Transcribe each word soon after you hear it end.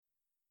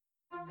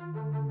What's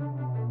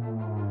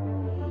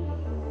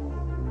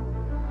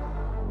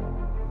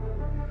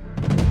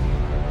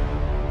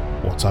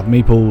up,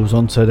 meeples?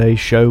 On today's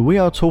show we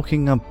are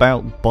talking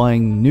about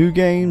buying new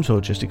games or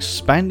just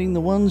expanding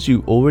the ones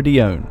you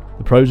already own,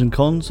 the pros and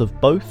cons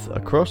of both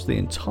across the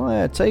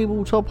entire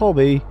tabletop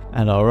hobby,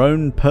 and our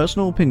own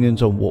personal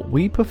opinions on what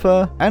we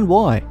prefer and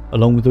why.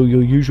 Along with all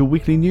your usual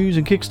weekly news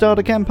and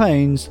Kickstarter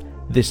campaigns,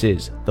 this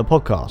is the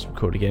podcast for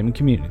Cordy Gaming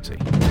Community.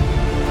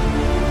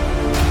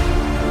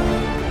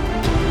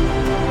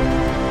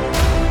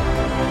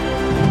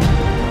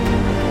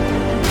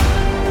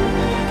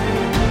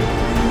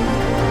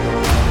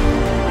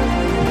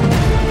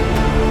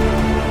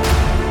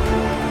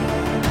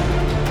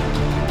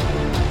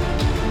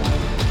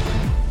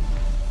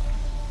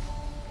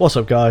 What's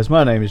up, guys?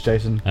 My name is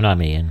Jason. And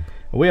I'm Ian.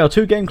 We are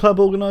two game club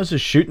organisers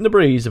shooting the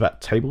breeze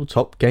about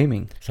tabletop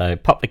gaming. So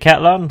pop the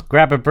kettle on,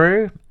 grab a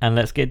brew, and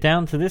let's get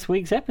down to this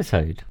week's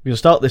episode. We're going to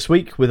start this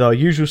week with our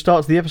usual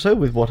start to the episode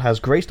with what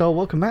has graced our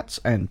welcome mats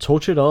and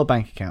tortured our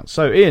bank accounts.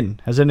 So Ian,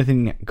 has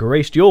anything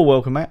graced your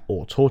welcome mat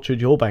or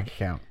tortured your bank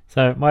account?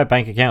 So my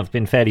bank account's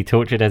been fairly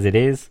tortured as it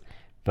is,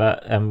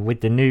 but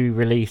with the new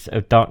release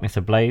of Darkness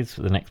Ablaze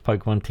for the next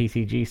Pokemon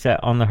TCG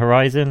set on the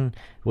horizon,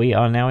 we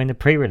are now in the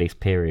pre-release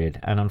period,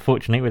 and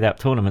unfortunately without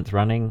tournaments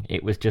running,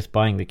 it was just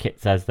buying the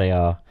kits as they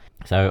are.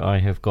 So I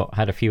have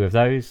had a few of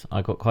those.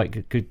 I got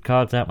quite good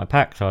cards out my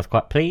pack, so I was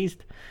quite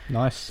pleased.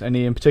 Nice.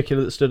 Any in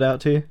particular that stood out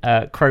to you?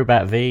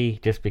 Crobat V,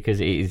 just because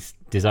it is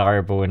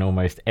desirable in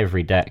almost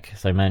every deck,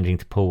 so managing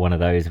to pull one of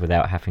those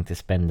without having to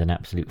spend an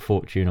absolute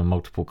fortune on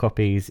multiple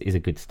copies is a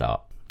good start.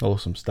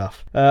 Awesome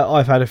stuff.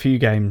 I've had a few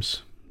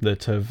games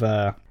that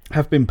have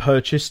been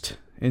purchased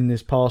in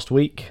this past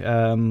week.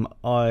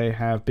 I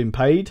have been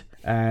paid,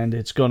 and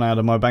it's gone out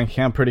of my bank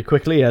account pretty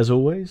quickly, as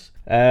always.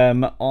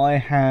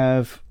 I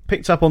have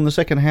picked up on the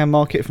second-hand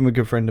market from a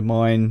good friend of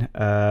mine,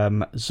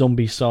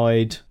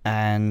 Zombicide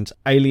and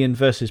Alien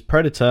vs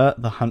Predator,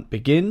 The Hunt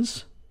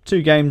Begins.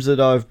 Two games that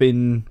I've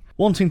been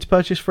wanting to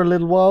purchase for a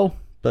little while,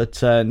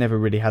 but never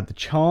really had the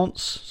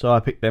chance, so I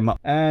picked them up.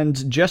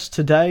 And just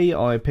today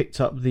I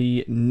picked up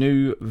the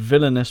new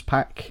Villainous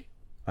pack,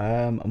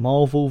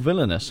 Marvel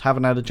Villainous.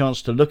 Haven't had a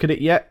chance to look at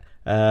it yet,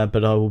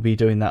 but I will be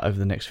doing that over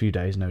the next few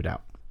days, no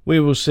doubt. We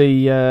will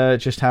see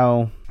just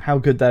how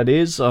good that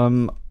is.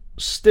 I'm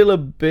still a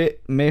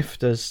bit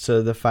miffed as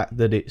to the fact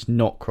that it's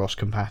not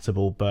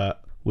cross-compatible,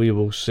 but we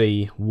will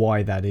see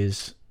why that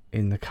is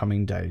in the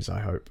coming days, I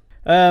hope.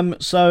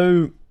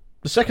 So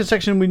the second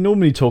section we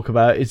normally talk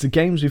about is the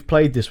games we've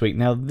played this week.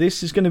 Now,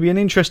 this is going to be an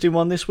interesting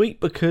one this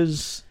week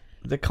because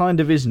there kind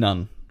of is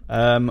none.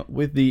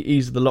 With the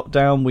ease of the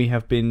lockdown, we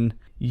have been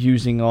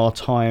using our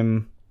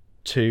time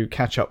to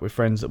catch up with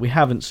friends that we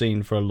haven't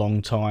seen for a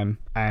long time,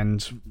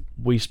 and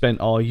we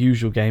spent our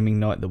usual gaming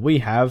night that we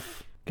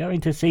have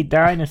Going to see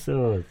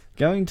dinosaurs.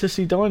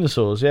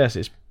 Yes,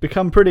 it's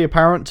become pretty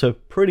apparent to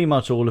pretty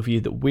much all of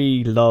you that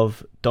we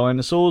love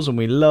dinosaurs and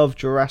we love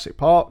Jurassic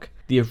Park.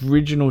 The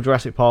original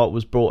Jurassic Park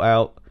was brought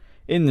out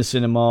in the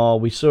cinema.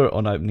 We saw it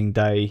on opening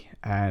day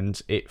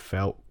and it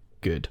felt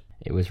good.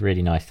 It was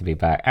really nice to be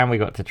back, and we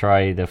got to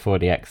try the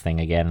 4DX thing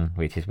again,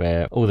 which is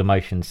where all the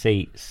motion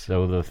seats,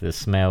 all of the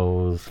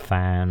smells,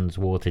 fans,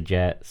 water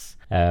jets.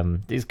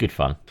 It's good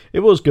fun. It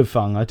was good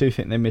fun. I do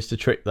think they missed a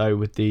trick though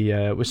with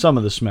the with some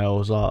of the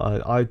smells.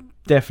 I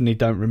definitely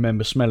don't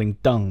remember smelling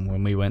dung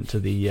when we went to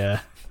the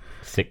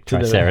sick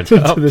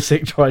Triceratops. to the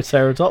sick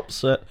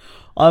Triceratops.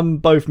 I'm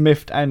both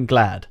miffed and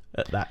glad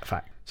at that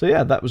fact. So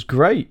yeah, that was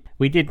great.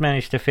 We did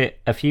manage to fit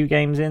a few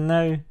games in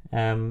though.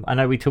 I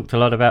know we talked a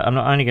lot about, I'm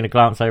not only going to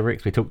glance over it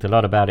because we talked a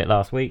lot about it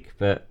last week,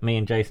 but me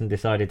and Jason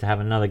decided to have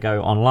another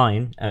go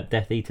online at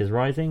Death Eaters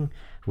Rising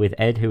with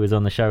Ed, who was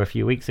on the show a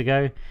few weeks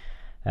ago.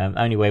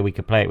 Only way we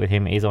could play it with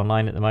him is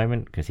online at the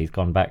moment because he's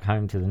gone back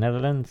home to the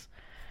Netherlands.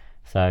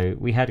 So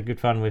we had a good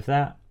fun with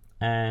that.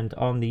 And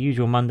on the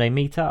usual Monday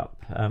meetup,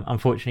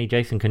 unfortunately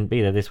Jason couldn't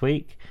be there this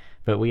week,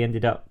 but we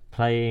ended up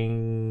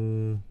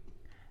playing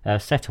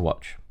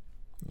Setawatch.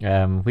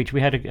 Which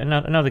we had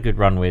another good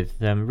run with.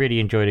 Really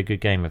enjoyed a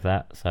good game of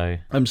that. So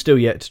I'm still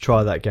yet to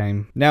try that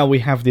game. Now we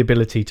have the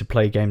ability to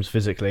play games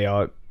physically.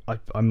 I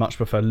much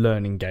prefer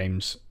learning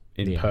games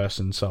in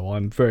person, so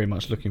I'm very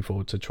much looking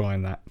forward to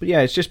trying that. But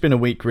yeah, it's just been a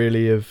week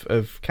really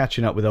of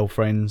catching up with old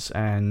friends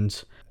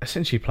and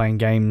essentially playing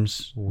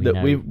games we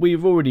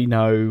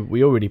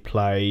already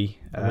play.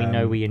 We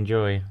know we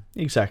enjoy.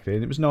 Exactly,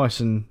 and it was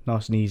nice and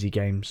easy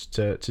games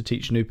to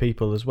teach new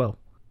people as well.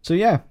 So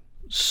yeah.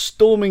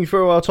 Storming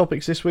through our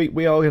topics this week,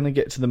 we are going to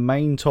get to the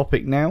main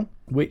topic now,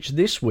 which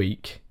this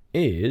week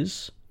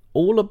is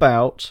all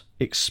about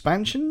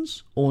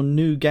expansions or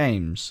new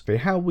games.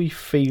 How we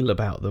feel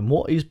about them.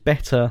 What is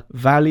better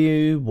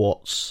value?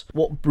 What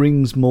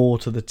brings more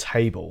to the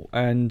table?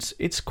 And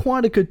it's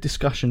quite a good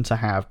discussion to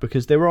have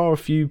because there are a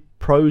few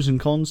pros and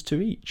cons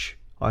to each,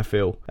 I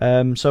feel.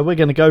 So we're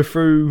going to go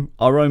through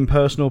our own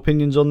personal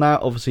opinions on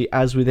that. Obviously,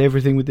 as with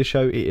everything with the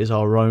show, it is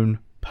our own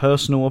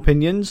personal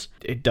opinions.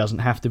 It doesn't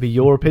have to be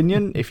your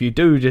opinion. If you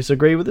do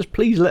disagree with us,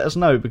 please let us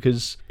know,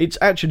 because it's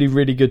actually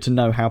really good to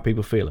know how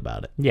people feel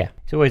about it. Yeah,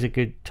 it's always a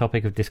good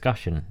topic of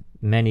discussion.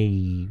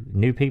 Many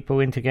new people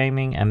into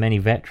gaming and many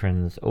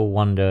veterans all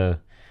wonder,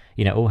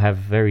 all have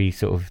very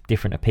sort of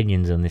different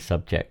opinions on this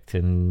subject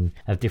and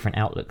have different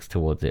outlooks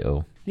towards it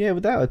all. Yeah,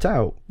 without a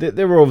doubt.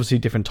 There are obviously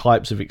different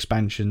types of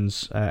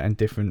expansions and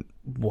different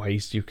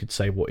ways you could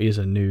say what is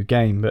a new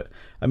game. But,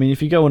 I mean,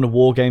 if you go on a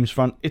War Games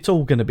front, it's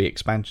all going to be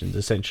expansions,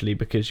 essentially,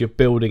 because you're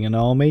building an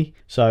army.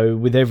 So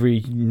with every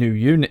new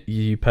unit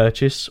you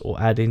purchase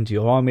or add into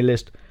your army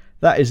list,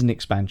 that is an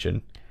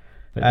expansion.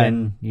 But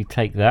then you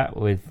take that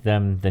with the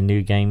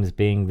new games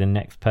being the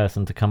next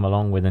person to come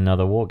along with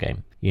another war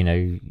game.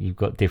 You've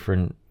got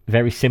different,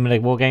 very similar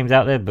war games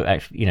out there, but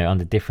actually,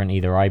 under different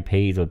either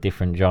IPs or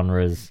different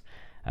genres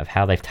of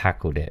how they've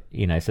tackled it.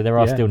 So there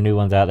are still new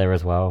ones out there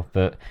as well.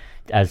 But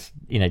as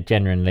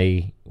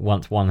generally,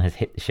 once one has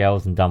hit the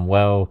shelves and done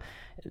well,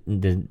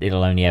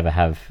 it'll only ever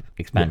have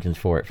expansions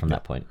for it from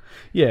that point.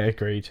 Yeah,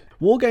 agreed.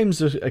 War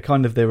games are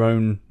kind of their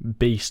own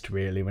beast,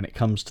 really, when it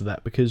comes to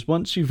that, because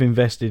once you've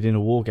invested in a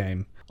war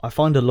game, I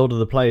find a lot of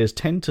the players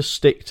tend to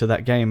stick to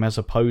that game as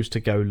opposed to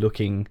go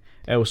looking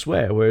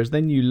elsewhere, whereas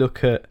then you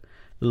look at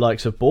the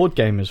likes of board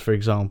gamers, for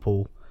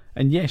example,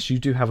 and yes, you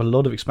do have a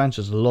lot of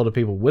expansions. A lot of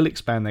people will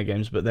expand their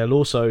games, but they'll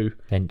also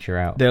venture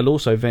out. They'll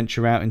also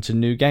venture out into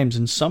new games,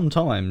 and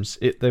sometimes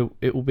it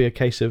will be a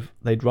case of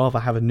they'd rather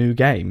have a new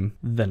game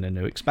than a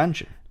new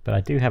expansion. But I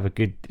do have a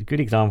good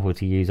example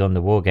to use on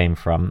the wargame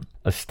front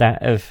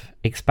of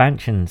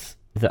expansions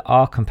that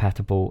are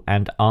compatible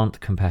and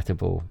aren't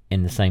compatible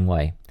in the same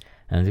way.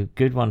 And a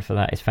good one for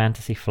that is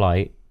Fantasy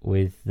Flight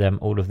with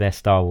all of their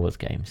Star Wars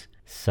games.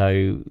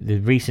 So the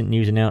recent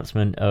news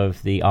announcement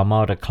of the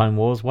Armada Clone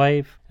Wars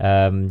wave,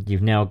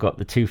 you've now got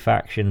the two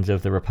factions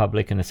of the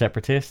Republic and the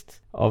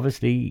Separatists.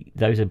 Obviously,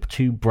 those are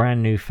two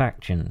brand new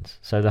factions.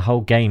 So the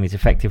whole game is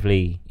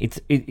effectively,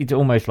 it's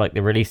almost like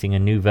they're releasing a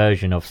new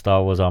version of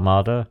Star Wars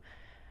Armada,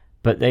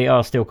 but they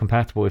are still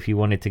compatible if you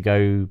wanted to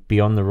go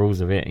beyond the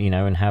rules of it,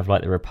 and have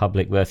like the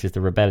Republic versus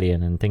the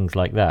Rebellion and things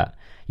like that.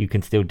 You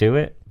can still do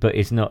it, but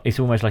it's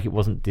almost like it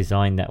wasn't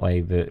designed that way,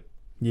 but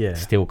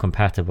still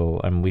compatible.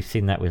 And we've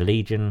seen that with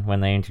Legion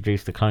when they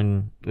introduced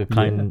the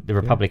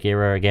Republic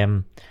era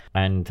again,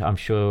 and I'm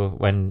sure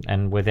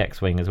with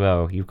X-Wing as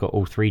well, you've got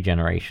all three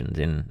generations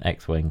in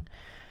X-Wing.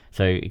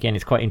 So again,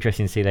 it's quite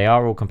interesting to see they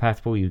are all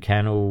compatible. You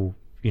can all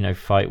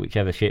fight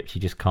whichever ships.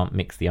 You just can't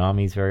mix the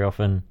armies very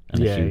often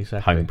unless you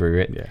homebrew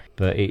it.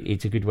 But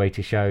it's a good way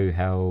to show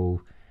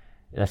how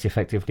that's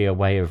effectively a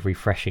way of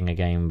refreshing a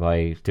game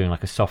by doing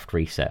like a soft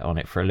reset on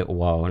it for a little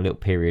while, a little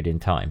period in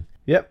time.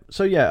 Yep.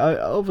 So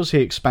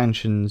obviously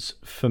expansions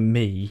for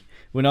me,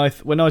 when I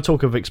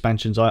talk of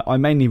expansions, I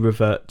mainly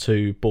revert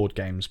to board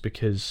games,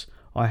 because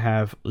I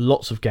have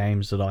lots of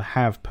games that I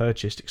have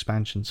purchased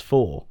expansions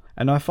for,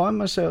 and I find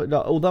myself,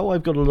 although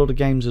I've got a lot of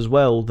games as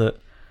well that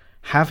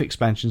have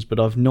expansions, but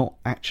I've not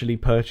actually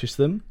purchased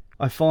them.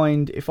 I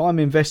find if I'm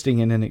investing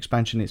in an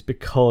expansion, it's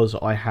because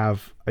I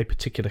have a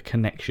particular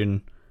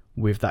connection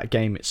with that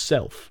game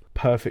itself.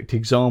 Perfect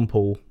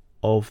example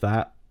of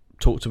that,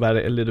 talked about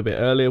it a little bit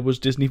earlier, was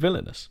Disney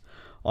Villainous.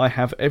 I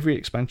have every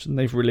expansion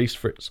they've released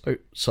for it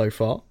so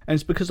far, and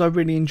it's because I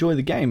really enjoy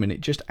the game, and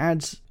it just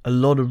adds a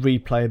lot of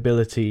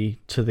replayability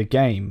to the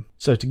game.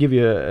 So to give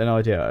you an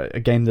idea, a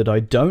game that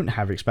I don't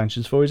have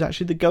expansions for is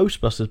actually the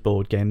Ghostbusters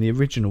board game, the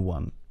original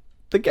one.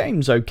 The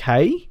game's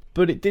okay,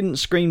 but it didn't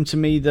scream to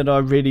me that I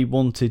really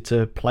wanted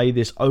to play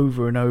this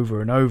over and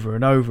over and over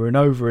and over and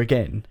over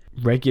again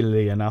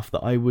regularly enough that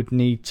I would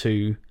need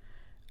to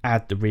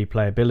add the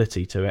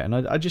replayability to it, and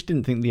I just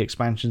didn't think the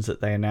expansions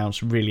that they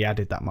announced really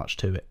added that much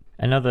to it.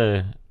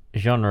 Another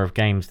genre of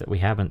games that we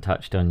haven't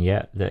touched on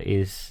yet that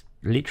is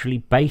literally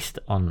based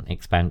on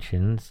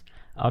expansions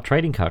are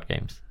trading card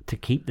games. To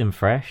keep them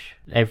fresh,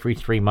 every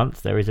 3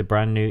 months there is a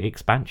brand new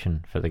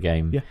expansion for the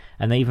game.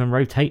 And they even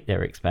rotate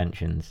their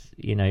expansions,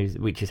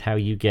 which is how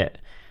you get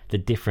the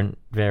different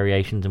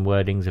variations and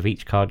wordings of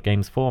each card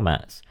game's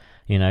formats.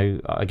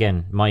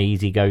 Again, my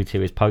easy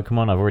go-to is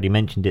Pokemon. I've already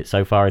mentioned it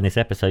so far in this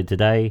episode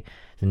today.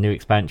 The new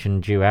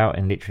expansion due out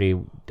in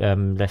literally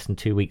less than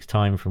 2 weeks'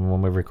 time from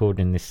when we're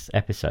recording this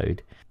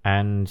episode.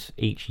 And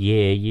each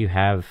year you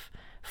have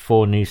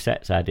 4 new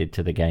sets added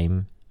to the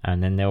game,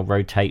 and then they'll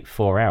rotate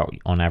 4 out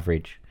on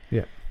average.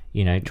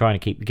 Trying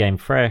to keep the game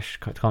fresh,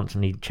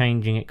 constantly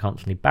changing it,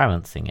 constantly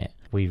balancing it.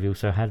 We've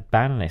also had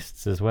ban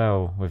lists as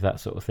well with that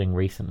sort of thing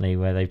recently,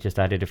 where they've just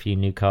added a few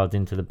new cards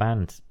into the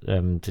bans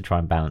to try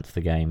and balance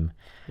the game.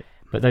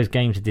 But those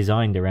games are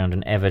designed around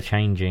an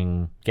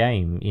ever-changing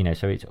game,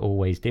 so it's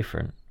always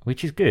different,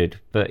 which is good,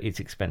 but it's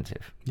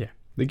expensive.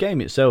 The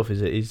game itself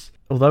is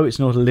although it's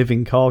not a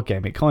living card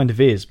game, it kind of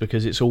is,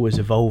 because it's always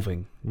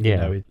evolving.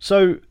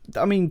 So,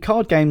 I mean,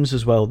 card games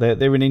as well,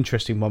 they're an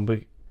interesting one,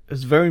 but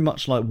it's very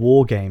much like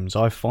war games.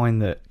 I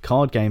find that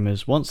card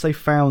gamers, once they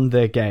found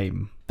their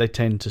game, they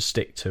tend to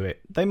stick to it.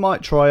 They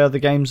might try other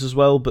games as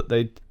well, but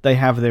they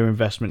have their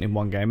investment in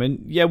one game.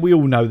 And yeah, we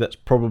all know that's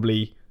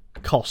probably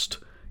cost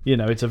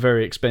it's a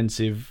very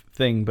expensive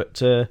thing.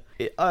 But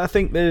I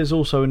think there's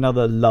also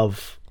another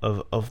love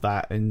of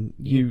that, and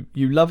you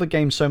love a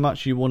game so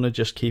much you want to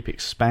just keep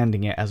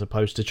expanding it as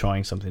opposed to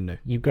trying something new.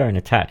 You grow an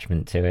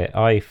attachment to it.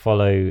 I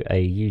follow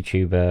a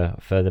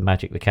YouTuber for the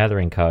Magic the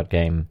Gathering card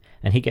game,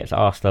 and he gets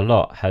asked a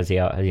lot, has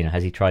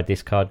he tried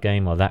this card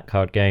game or that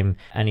card game?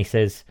 And he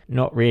says,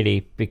 not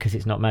really, because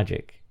it's not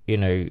Magic.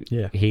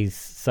 He's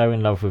so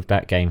in love with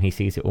that game, he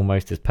sees it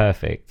almost as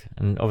perfect,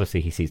 and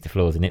obviously he sees the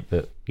flaws in it,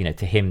 but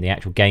to him the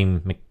actual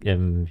game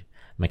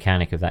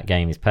mechanic of that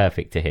game is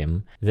perfect to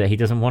him, that he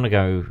doesn't want to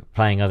go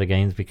playing other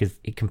games because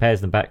he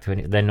compares them back to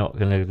it, they're not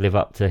going to live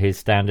up to his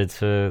standards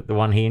for the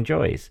one he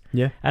enjoys.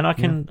 And I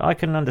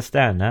can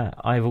understand that.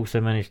 I've also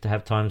managed to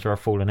have times where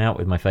I've fallen out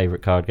with my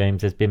favourite card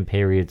games. There's been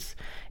periods,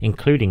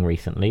 including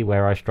recently,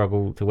 where I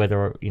struggle to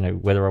whether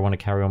I want to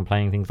carry on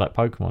playing things like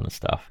Pokemon and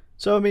stuff.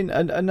 So I mean,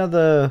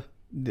 another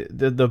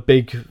the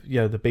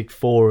big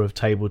four of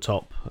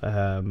tabletop.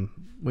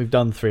 We've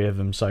done 3 of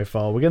them so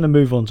far. We're going to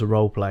move on to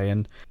roleplay,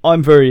 and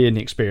I'm very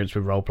inexperienced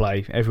with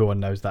roleplay. Everyone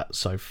knows that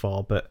so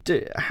far. But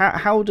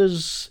how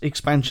does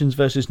expansions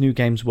versus new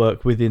games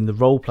work within the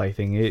roleplay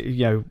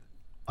thing?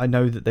 I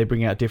know that they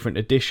bring out different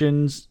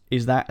editions.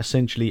 Is that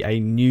essentially a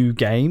new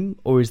game,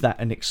 or is that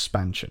an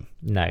expansion?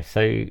 No.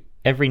 So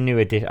every new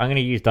edition, I'm going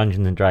to use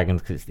Dungeons and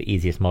Dragons because it's the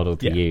easiest model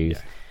to use.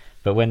 Yeah.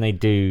 But when they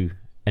do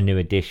a new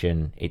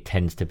edition, it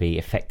tends to be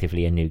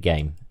effectively a new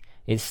game.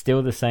 It's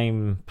still the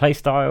same play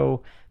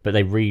style, but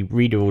they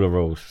redo all the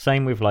rules.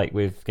 Same with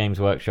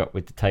Games Workshop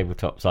with the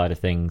tabletop side of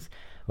things.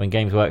 When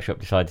Games Workshop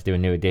decide to do a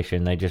new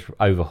edition, they just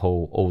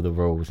overhaul all the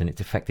rules, and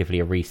it's effectively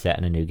a reset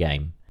and a new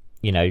game.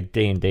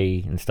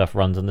 D&D and stuff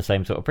runs on the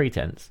same sort of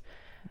pretense.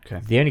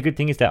 Okay. The only good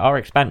thing is there are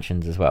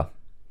expansions as well.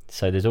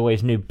 So there's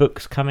always new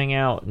books coming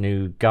out,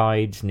 new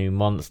guides, new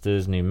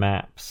monsters, new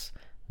maps.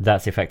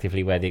 That's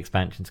effectively where the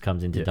expansions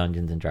comes into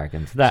Dungeons and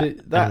Dragons.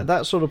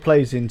 That sort of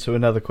plays into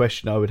another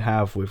question I would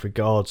have with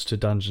regards to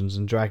Dungeons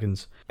and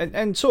Dragons,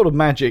 and sort of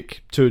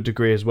Magic to a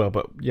degree as well.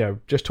 But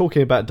just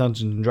talking about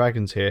Dungeons and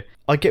Dragons here,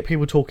 I get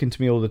people talking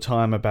to me all the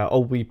time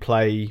about, we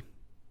play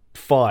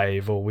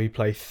 5 or we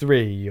play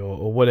 3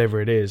 or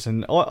whatever it is,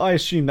 and I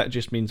assume that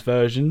just means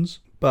versions.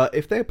 But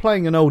if they're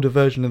playing an older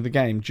version of the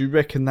game, do you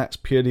reckon that's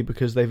purely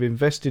because they've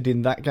invested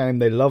in that game,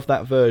 they love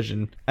that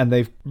version, and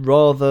they've,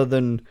 rather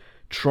than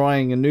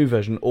trying a new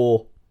version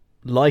or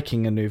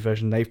liking a new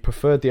version, they've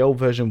preferred the old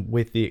version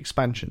with the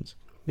expansions?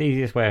 The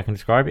easiest way I can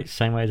describe it is the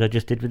same way as I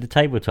just did with the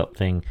tabletop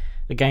thing.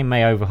 The game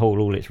may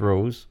overhaul all its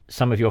rules.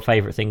 Some of your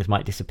favourite things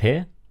might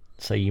disappear,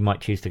 so you might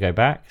choose to go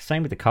back.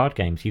 Same with the card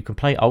games. You can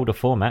play older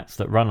formats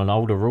that run on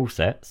older rule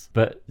sets,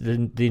 but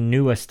the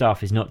newer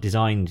stuff is not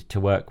designed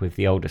to work with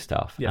the older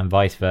stuff, and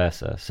vice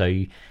versa. So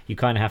you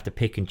kind of have to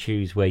pick and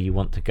choose where you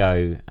want to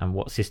go and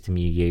what system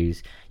you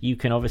use. You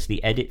can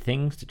obviously edit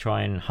things to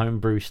try and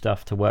homebrew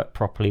stuff to work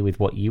properly with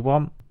what you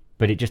want,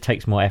 but it just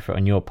takes more effort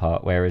on your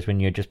part, whereas when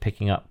you're just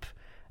picking up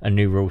a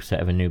new rule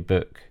set of a new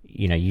book,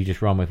 you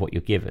just run with what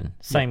you're given.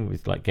 Same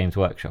with Games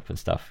Workshop and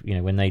stuff.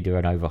 When they do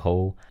an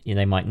overhaul,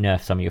 they might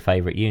nerf some of your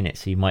favourite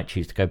units, so you might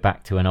choose to go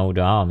back to an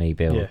older army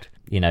build.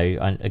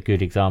 A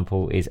good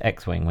example is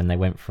X-Wing, when they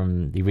went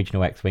from the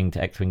original X-Wing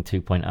to X-Wing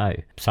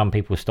 2.0. Some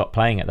people stopped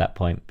playing at that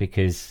point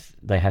because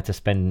they had to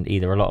spend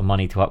either a lot of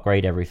money to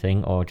upgrade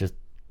everything or just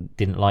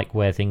didn't like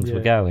where things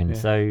were going.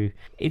 So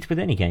it's with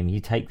any game.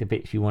 You take the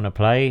bits you want to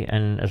play,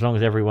 and as long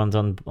as everyone's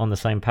on the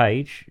same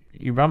page,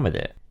 you run with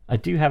it. I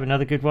do have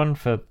another good one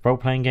for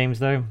role-playing games,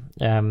 though.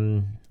 A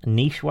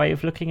niche way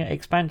of looking at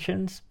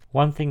expansions.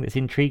 One thing that's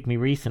intrigued me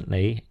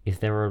recently is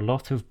there are a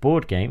lot of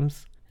board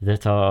games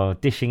that are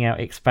dishing out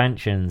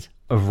expansions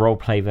of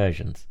role-play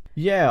versions.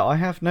 Yeah, I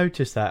have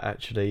noticed that,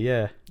 actually,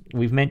 yeah.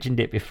 We've mentioned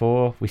it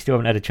before. We still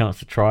haven't had a chance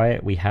to try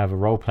it. We have a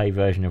role-play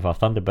version of our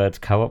Thunderbirds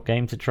co-op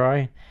game to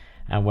try.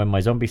 And when my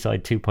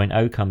Zombicide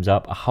 2.0 comes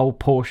up, a whole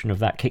portion of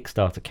that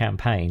Kickstarter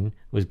campaign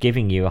was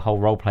giving you a whole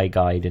role-play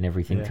guide and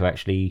everything to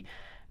actually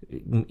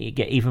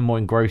get even more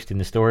engrossed in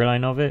the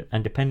storyline of it.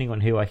 And depending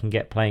on who I can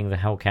get playing the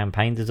whole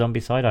campaigns of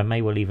Zombicide, I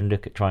may well even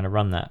look at trying to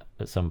run that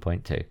at some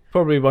point too.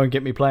 Probably won't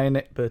get me playing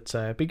it, but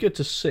it'd be good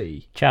to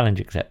see. Challenge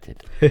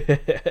accepted.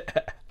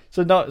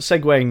 So not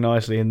segueing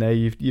nicely in there,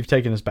 you've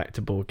taken us back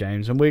to board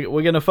games, and we're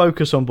going to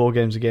focus on board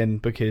games again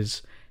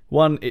because,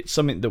 one, it's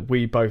something that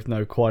we both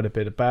know quite a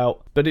bit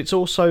about, but it's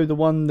also the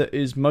one that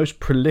is most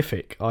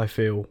prolific, I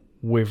feel,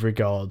 with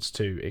regards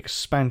to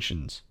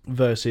expansions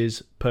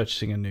versus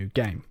purchasing a new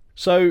game.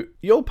 So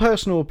your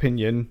personal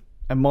opinion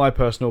and my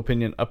personal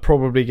opinion are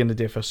probably going to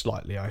differ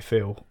slightly, I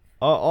feel.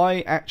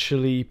 I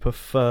actually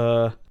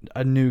prefer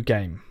a new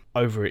game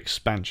over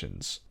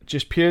expansions,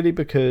 just purely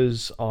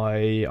because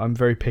I'm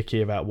very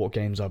picky about what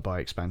games I buy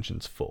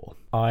expansions for.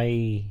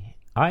 I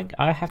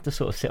have to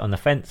sort of sit on the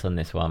fence on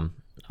this one.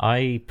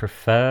 I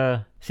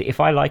prefer... See, if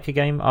I like a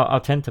game,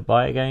 I'll tend to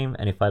buy a game,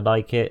 and if I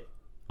like it,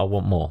 I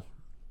want more.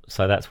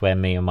 So that's where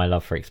me and my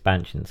love for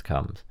expansions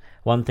comes.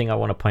 One thing I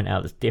want to point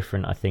out that's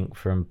different, I think,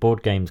 from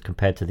board games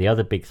compared to the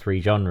other big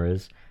 3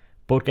 genres,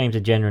 board games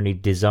are generally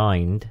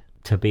designed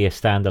to be a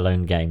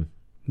standalone game.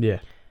 Yeah.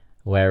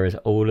 whereas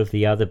all of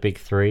the other big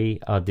three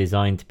are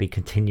designed to be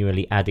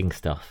continually adding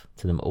stuff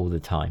to them all the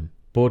time.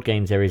 Board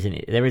games, there is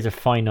a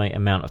finite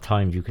amount of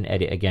times you can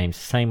edit a game.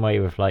 Same way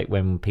with like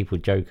when people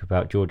joke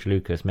about George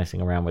Lucas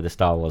messing around with the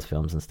Star Wars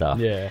films and stuff.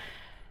 Yeah.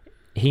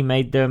 He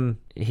made them,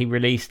 he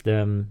released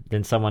them,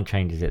 then someone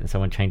changes it, and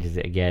someone changes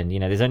it again. You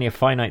know, there's only a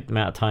finite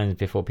amount of times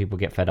before people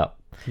get fed up.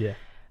 Yeah.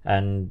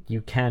 And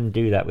you can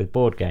do that with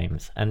board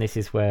games. And this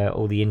is where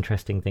all the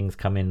interesting things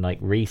come in,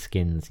 like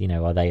reskins. You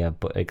know, are they a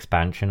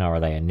expansion or are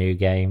they a new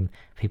game?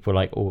 People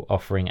like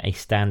offering a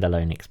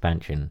standalone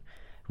expansion,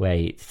 where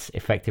it's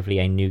effectively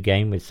a new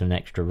game with some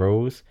extra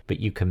rules, but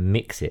you can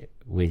mix it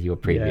with your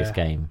previous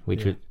game,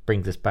 which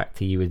brings us back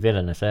to you with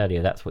Villainous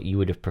earlier. That's what you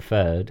would have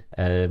preferred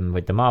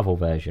with the Marvel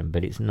version,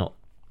 but it's not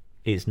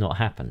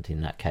happened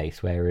in that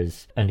case.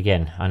 Whereas, and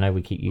again, I know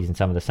we keep using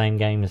some of the same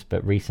games,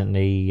 but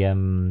recently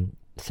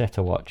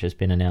Setter Watch has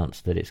been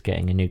announced that it's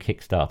getting a new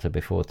Kickstarter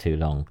before too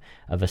long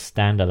of a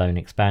standalone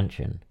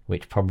expansion,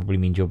 which probably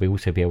means you'll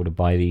also be able to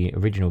buy the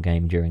original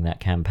game during that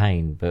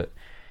campaign, but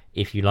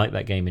if you like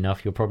that game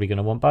enough, you're probably going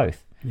to want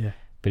both. Yeah.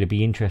 But it'd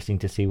be interesting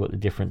to see what the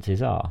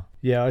differences are.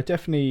 Yeah, I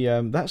definitely.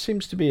 That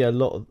seems to be a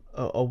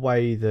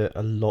way that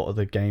a lot of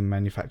the game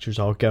manufacturers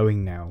are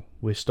going now.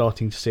 We're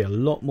starting to see a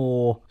lot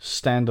more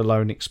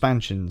standalone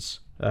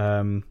expansions.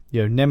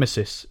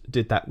 Nemesis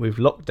did that with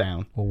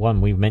Lockdown. Well, one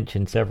we've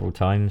mentioned several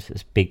times,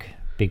 it's big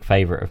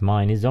favourite of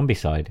mine, is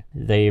Zombicide.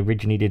 They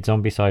originally did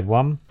Zombicide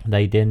 1.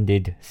 They then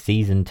did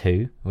Season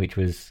 2, which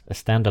was a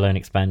standalone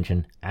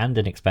expansion and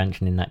an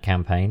expansion in that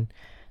campaign.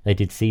 They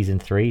did Season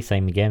 3,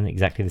 same again,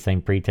 exactly the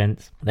same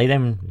pretense. They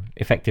then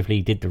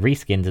effectively did the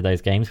reskins of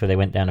those games where they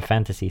went down a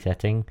fantasy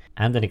setting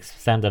and an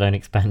standalone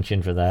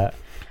expansion for that.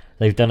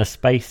 They've done a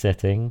space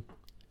setting,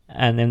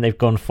 and then they've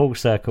gone full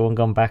circle and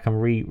gone back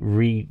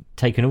and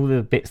taken all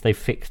the bits they've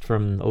fixed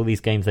from all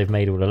these games they've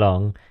made all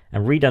along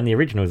and redone the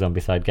original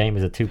Zombicide game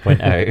as a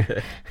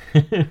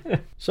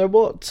 2.0. So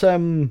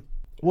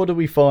what do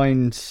we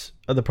find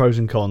are the pros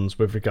and cons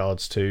with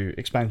regards to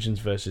expansions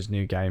versus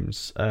new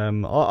games?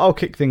 I'll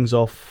kick things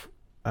off.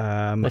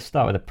 Let's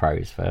start with the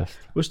pros first.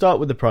 We'll start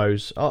with the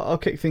pros. I'll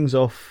kick things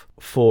off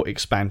for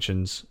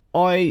expansions.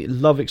 I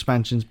love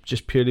expansions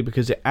just purely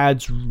because it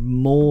adds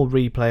more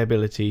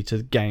replayability to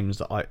the games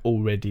that I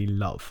already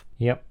love.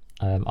 Yep,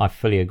 I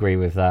fully agree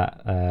with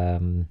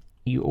that.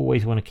 You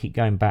always want to keep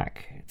going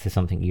back to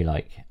something you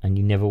like, and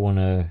you never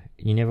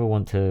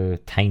want to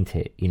taint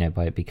it,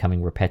 by it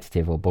becoming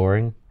repetitive or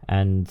boring.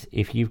 And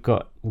if you've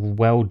got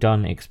well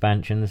done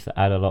expansions that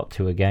add a lot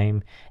to a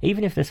game,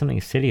 even if there's something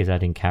as silly as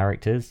adding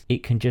characters,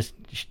 it can just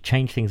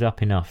change things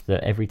up enough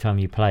that every time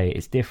you play it,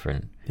 it's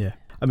different. Yeah.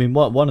 I mean,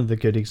 one of the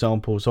good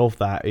examples of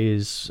that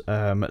is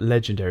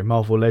Legendary,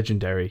 Marvel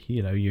Legendary.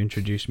 You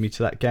introduced me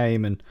to that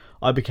game and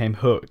I became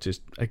hooked. It's,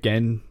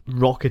 again,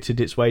 rocketed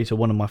its way to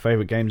one of my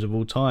favourite games of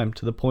all time,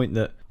 to the point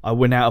that I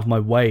went out of my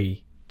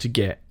way to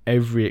get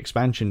every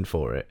expansion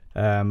for it.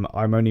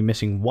 I'm only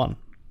missing one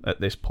at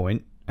this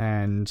point,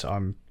 and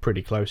I'm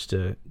pretty close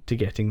to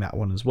getting that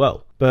one as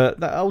well.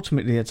 But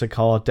ultimately, it's a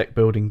card deck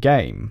building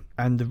game,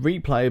 and the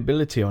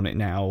replayability on it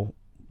now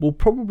will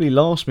probably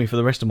last me for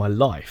the rest of my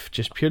life,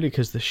 just purely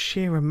because the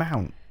sheer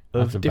amount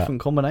of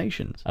different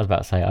combinations. I was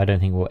about to say, I don't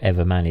think we'll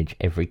ever manage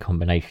every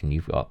combination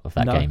you've got of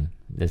that game.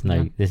 There's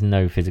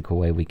no physical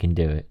way we can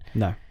do it.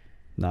 No,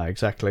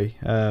 exactly.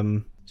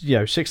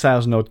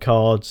 6,000 odd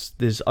cards.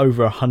 There's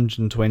over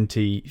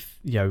 120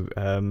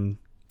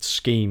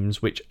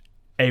 schemes which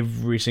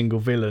every single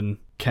villain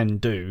can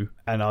do,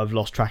 and I've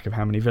lost track of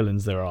how many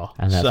villains there are,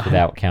 and that's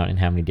without counting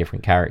how many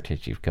different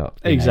characters you've got.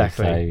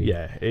 Exactly.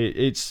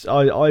 It's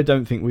I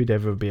don't think we'd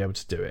ever be able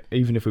to do it,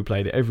 even if we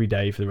played it every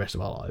day for the rest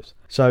of our lives.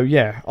 So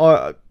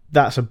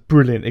that's a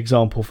brilliant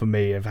example for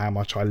me of how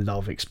much I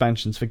love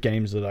expansions for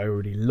games that I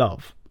already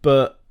love.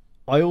 But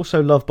I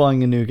also love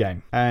buying a new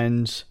game,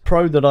 and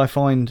pro that I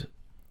find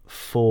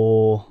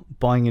for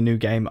buying a new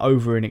game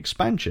over an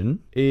expansion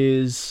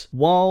is,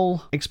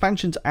 while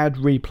expansions add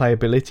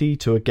replayability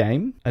to a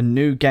game, a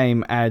new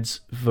game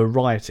adds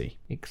variety.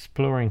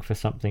 Exploring for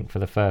something for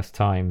the first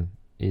time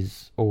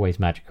is always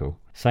magical.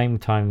 Same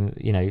time,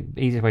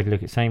 easiest way to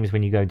look at same as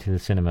when you go to the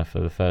cinema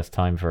for the first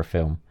time for a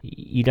film.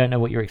 You don't know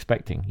what you're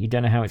expecting. You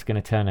don't know how it's going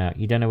to turn out.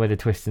 You don't know where the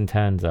twists and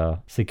turns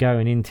are. So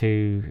going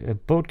into a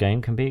board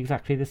game can be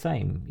exactly the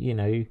same.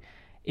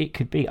 It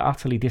could be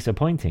utterly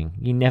disappointing.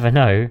 You never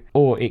know.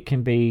 Or it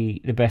can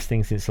be the best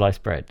thing since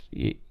sliced bread.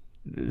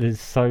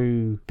 There's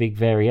so big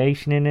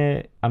variation in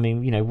it. I mean,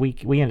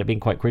 we end up being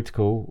quite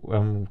critical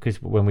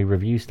because when we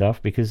review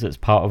stuff, because it's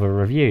part of a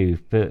review.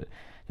 But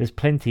there's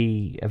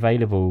plenty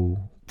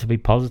available to be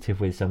positive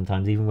with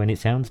sometimes, even when it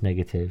sounds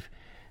negative.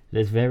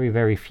 There's very,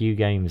 very few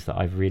games that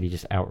I've really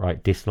just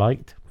outright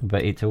disliked,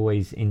 but it's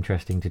always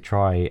interesting to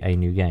try a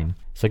new game.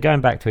 So going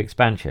back to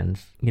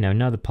expansions,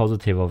 another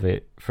positive of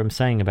it, from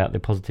saying about the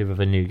positive of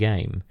a new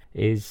game,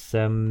 is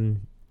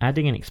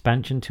adding an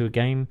expansion to a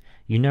game.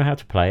 You know how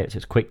to play it, so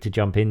it's quick to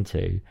jump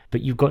into,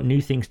 but you've got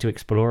new things to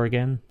explore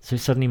again, so it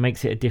suddenly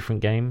makes it a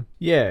different game.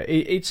 Yeah,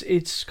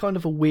 it's kind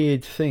of a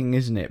weird thing,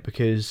 isn't it?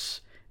 Because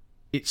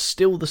it's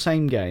still the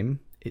same game.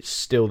 It's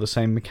still the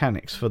same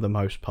mechanics for the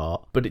most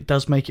part, but it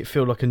does make it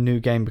feel like a new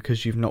game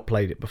because you've not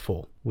played it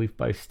before. We've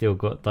both still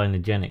got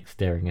Dynagenics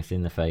staring us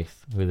in the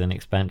face with an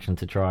expansion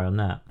to try on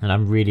that. And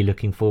I'm really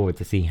looking forward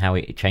to see how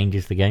it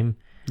changes the game.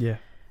 Yeah.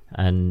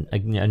 And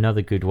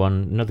another good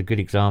one, another good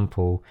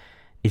example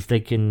is they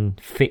can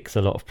fix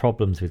a lot of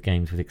problems with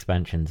games with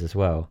expansions as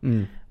well.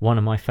 One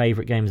of my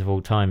favourite games of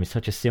all time is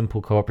such a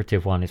simple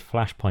cooperative one is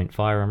Flashpoint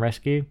Fire and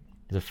Rescue.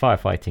 It's a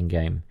firefighting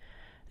game.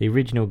 The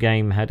original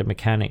game had a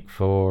mechanic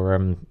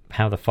for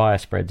how the fire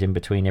spreads in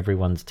between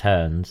everyone's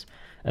turns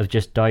of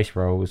just dice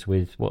rolls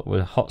with what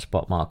were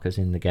hotspot markers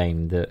in the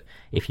game, that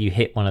if you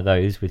hit one of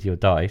those with your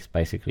dice,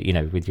 basically,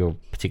 with your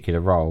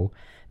particular roll,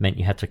 meant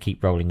you had to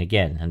keep rolling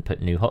again and put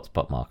a new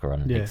hotspot marker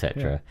on,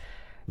 etc. Yeah.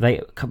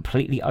 They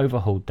completely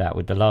overhauled that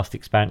with the last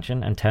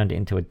expansion and turned it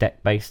into a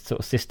deck-based sort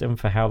of system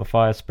for how the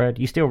fire spread.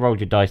 You still rolled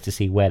your dice to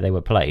see where they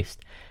were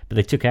placed, but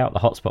they took out the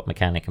hotspot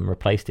mechanic and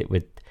replaced it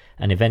with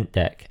an event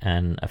deck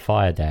and a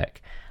fire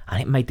deck,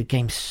 and it made the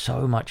game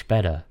so much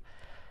better.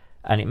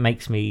 And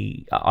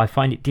I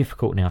find it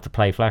difficult now to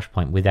play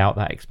Flashpoint without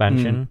that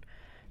expansion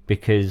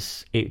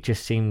because it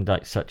just seemed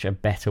like such a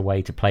better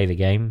way to play the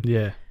game.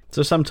 Yeah.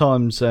 So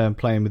sometimes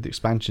playing with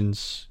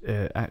expansions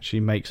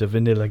actually makes a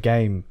vanilla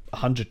game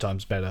 100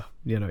 times better,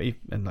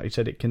 and like you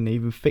said, it can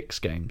even fix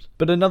games.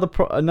 But another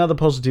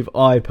positive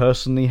I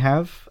personally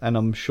have, and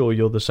I'm sure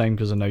you're the same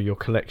because I know your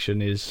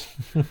collection is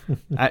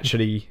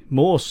actually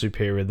more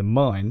superior than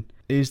mine,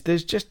 is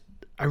there's just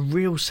a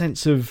real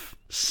sense of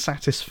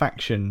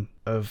satisfaction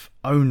of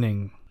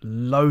owning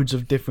loads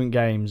of different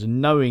games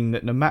and knowing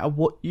that no matter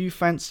what you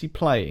fancy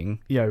playing,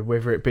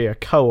 whether it be a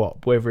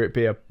co-op, whether it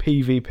be a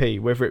PvP,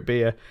 whether it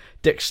be a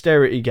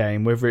dexterity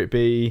game, whether it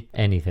be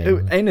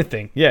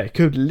anything, it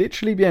could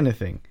literally be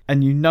anything,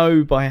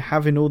 and by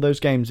having all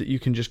those games that you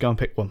can just go and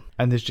pick one,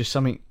 and there's just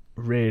something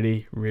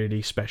really,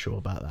 really special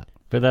about that.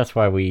 But that's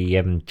why we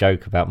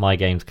joke about my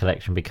games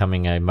collection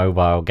becoming a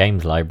mobile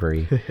games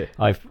library.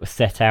 I've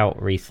set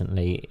out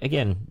recently,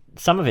 again,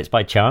 some of it's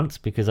by chance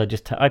because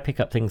I pick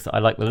up things that I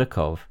like the look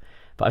of,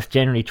 but I've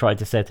generally tried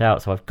to set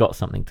out so I've got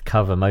something to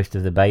cover most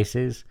of the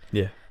bases.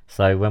 Yeah.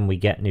 So when we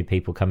get new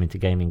people coming to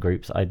gaming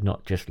groups, I'd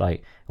not just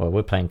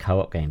we're playing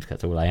co-op games because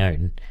that's all I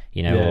own,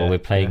 or we're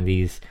playing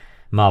these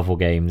Marvel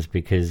games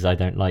because I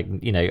don't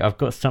I've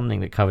got something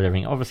that covers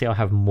everything. Obviously I'll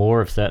have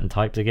more of certain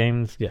types of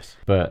games, yes,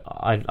 but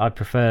I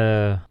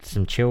prefer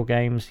some chill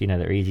games that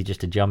are easy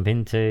just to jump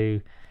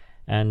into,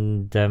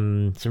 and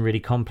some really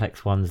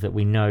complex ones that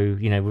we know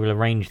we'll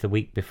arrange the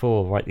week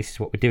before, right, this is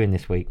what we're doing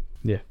this week.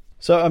 Yeah.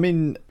 So I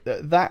mean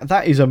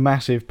that is a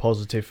massive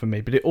positive for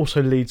me, but it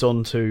also leads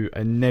on to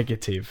a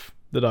negative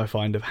that I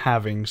find of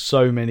having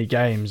so many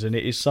games, and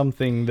it is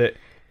something that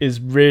is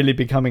really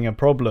becoming a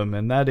problem,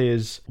 and that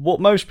is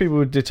what most people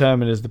would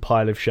determine as the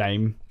pile of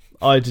shame.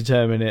 I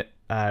determine it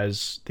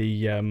as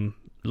the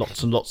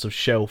lots and lots of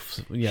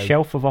shelves.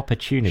 Shelf of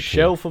opportunity.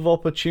 Shelf of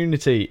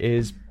opportunity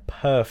is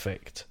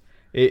perfect.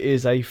 It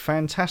is a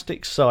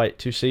fantastic sight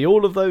to see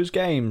all of those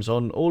games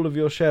on all of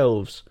your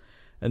shelves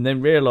and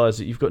then realise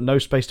that you've got no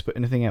space to put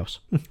anything else.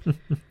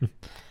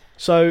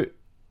 So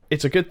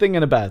it's a good thing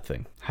and a bad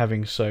thing,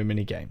 having so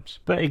many games.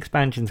 But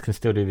expansions can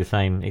still do the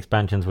same.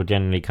 Expansions will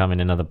generally come in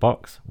another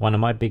box. One of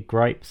my big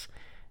gripes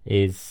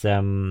is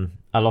a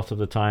lot of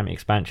the time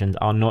expansions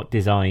are not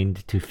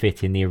designed to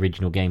fit in the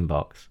original game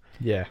box.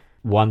 Yeah.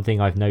 One thing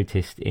I've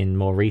noticed in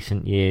more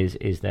recent years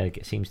is there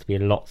seems to be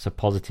lots of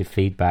positive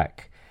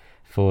feedback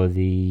for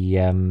the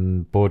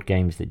board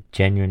games that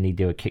genuinely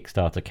do a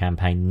Kickstarter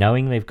campaign,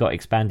 knowing they've got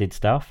expanded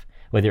stuff,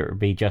 whether it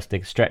be just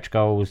the stretch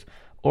goals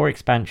or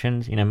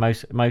expansions.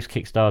 Most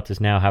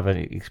Kickstarters now have an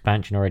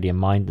expansion already in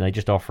mind, and they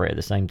just offer it at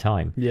the same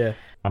time. Yeah.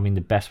 I mean,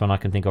 the best one I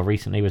can think of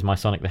recently was my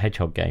Sonic the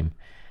Hedgehog game.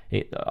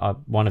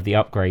 One of the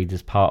upgrades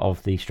as part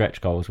of the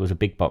stretch goals was a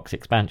big box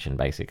expansion,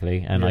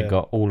 basically, and I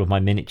got all of my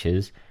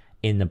miniatures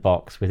in the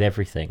box with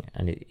everything,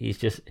 and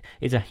it's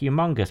a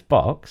humongous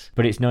box,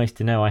 but it's nice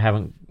to know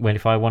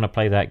if I want to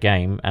play that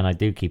game, and I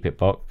do keep it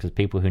boxed, because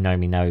people who know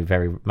me know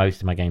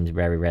most of my games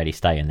very rarely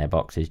stay in their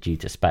boxes due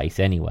to space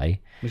anyway.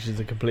 Which is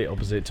the complete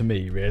opposite to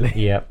me, really.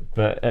 Yeah,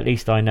 but at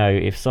least I know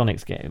if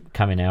Sonic's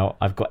coming out,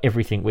 I've got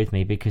everything with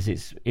me, because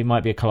it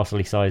might be a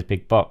colossally sized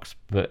big box,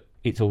 but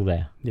it's all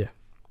there. Yeah.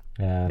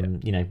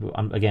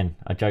 Again,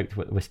 I joked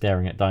we're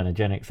staring at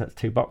Dynagenics. That's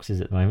 2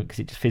 boxes at the moment because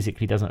it just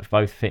physically doesn't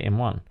both fit in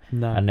one.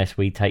 No. Unless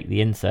we take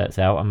the inserts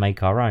out and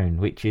make our own,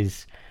 which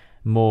is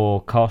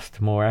more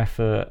cost, more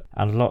effort,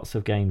 and lots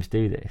of games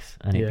do this,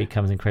 and it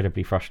becomes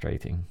incredibly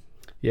frustrating.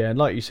 Yeah, and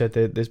like you said,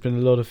 there's been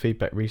a lot of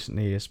feedback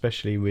recently,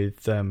 especially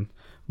with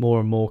more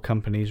and more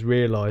companies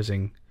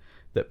realising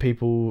that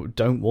people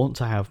don't want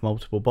to have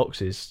multiple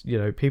boxes.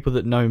 People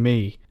that know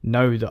me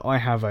know that I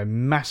have a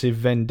massive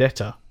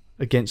vendetta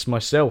against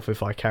myself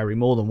if I carry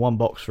more than one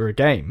box for a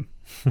game.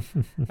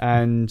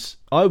 And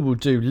I will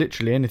do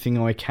literally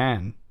anything I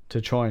can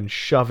to try and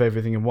shove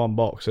everything in one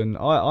box. And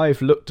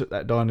I've looked at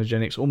that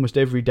Dynagenics almost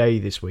every day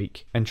this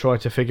week and tried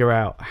to figure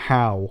out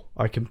how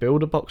I can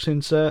build a box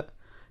insert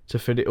to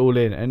fit it all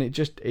in, and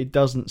it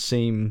doesn't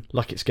seem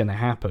like it's going to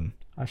happen.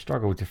 I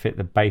struggle to fit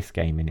the base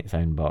game in its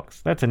own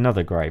box. That's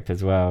another gripe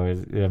as well.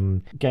 Is,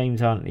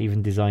 games aren't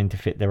even designed to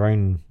fit their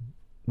own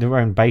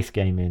base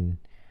game in.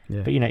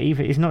 Yeah. But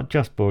even it's not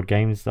just board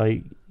games.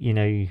 Like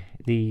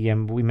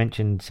we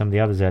mentioned some of the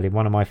others earlier.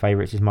 One of my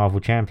favourites is Marvel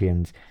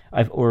Champions.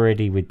 I've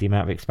already, with the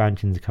amount of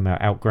expansions that come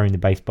out, outgrown the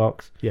base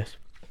box. Yes.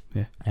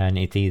 Yeah. And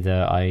it's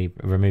either I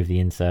remove the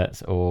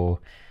inserts or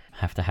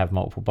have to have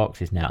multiple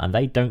boxes now. And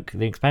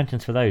the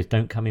expansions for those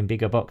don't come in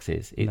bigger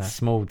boxes. It's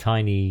small,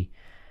 tiny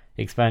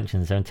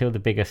expansions. So until the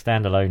bigger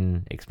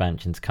standalone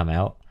expansions come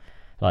out,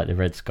 like the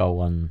Red Skull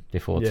one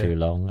before too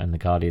long and the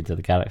Guardians of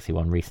the Galaxy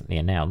one recently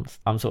announced,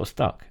 I'm sort of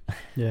stuck.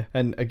 Yeah,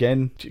 and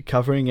again,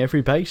 covering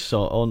every base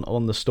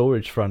on the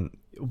storage front.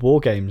 War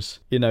games,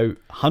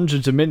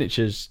 hundreds of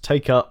miniatures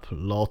take up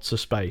lots of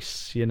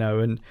space,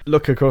 and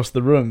look across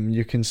the room,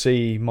 you can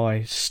see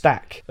my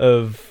stack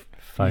of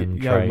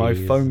my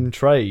foam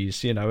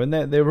trays, and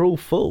they're all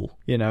full,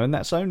 and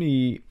that's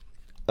only,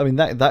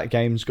 that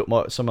game's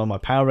got some of my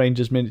Power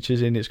Rangers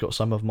miniatures in, it's got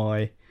some of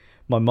my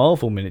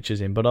Marvel miniatures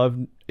in, but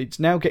it's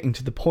now getting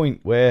to the point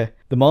where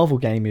the Marvel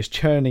game is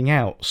churning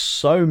out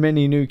so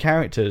many new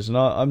characters, and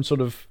I'm sort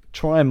of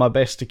trying my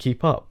best to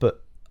keep up,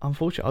 but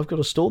unfortunately I've got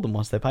to store them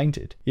once they're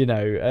painted,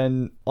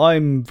 and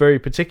I'm very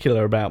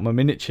particular about my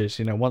miniatures.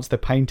 Once they're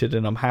painted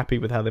and I'm happy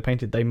with how they're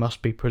painted, they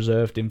must be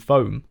preserved in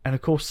foam, and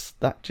of course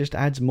that just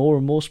adds more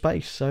and more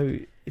space, so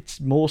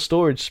it's more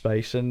storage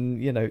space,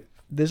 and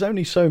there's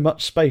only so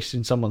much space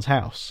in someone's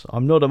house.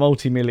 I'm not a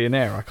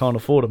multi-millionaire. I can't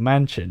afford a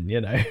mansion,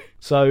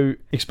 So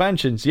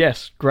expansions,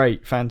 yes,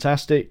 great,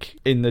 fantastic.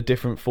 In the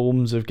different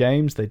forms of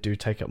games, they do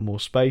take up more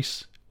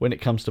space. When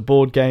it comes to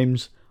board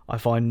games, I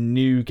find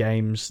new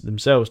games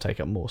themselves take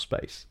up more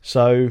space.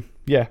 So,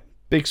 yeah,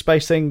 big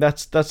space thing,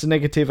 that's a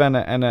negative and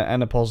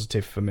a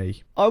positive for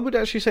me. I would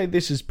actually say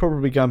this is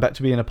probably going back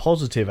to being a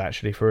positive,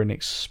 actually, for an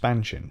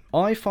expansion.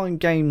 I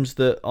find games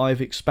that I've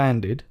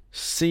expanded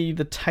see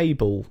the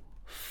table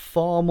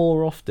far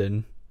more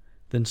often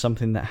than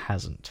something that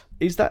hasn't.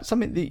 Is that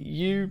something that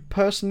you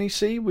personally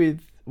see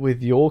with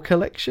your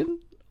collection,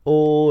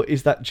 or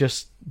is that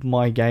just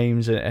my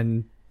games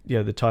and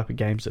the type of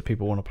games that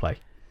people want to play?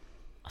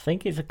 I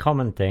think it's a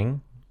common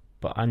thing,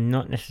 but I'm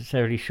not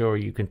necessarily sure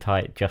you can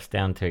tie it just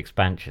down to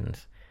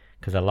expansions,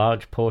 because a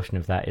large portion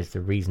of that is the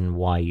reason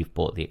why you've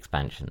bought the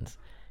expansions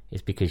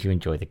is because you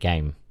enjoy the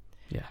game.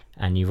 Yeah.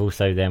 And you've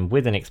also then,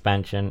 with an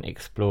expansion,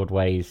 explored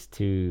ways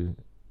to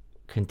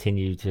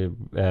continue to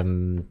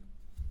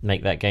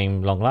make that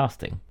game long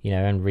lasting,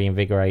 and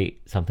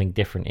reinvigorate something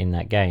different in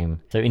that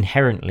game. So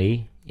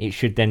inherently it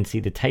should then see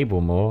the table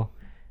more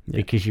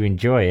because you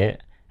enjoy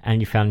it and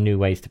you found new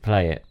ways to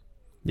play it.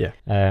 Yeah.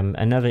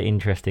 Another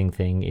interesting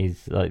thing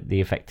is like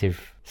the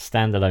effective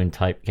standalone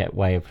type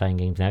way of playing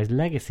games now is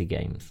legacy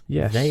games.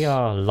 Yes. They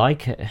are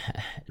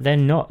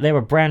they're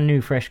a brand new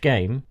fresh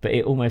game, but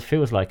it almost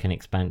feels like an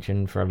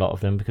expansion for a lot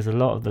of them, because a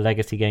lot of the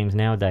legacy games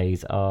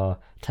nowadays are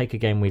take a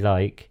game we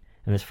like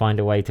and let's find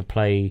a way to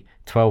play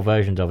 12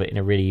 versions of it in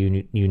a really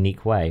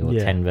unique way, or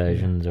 10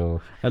 versions. Or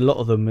a lot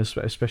of them,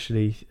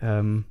 especially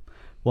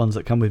ones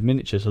that come with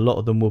miniatures, a lot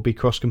of them will be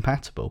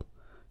cross-compatible.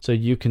 So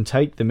you can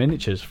take the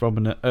miniatures from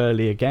an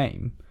earlier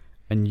game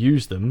and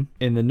use them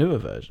in the newer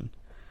version.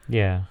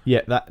 Yeah.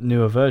 Yet that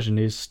newer version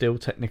is still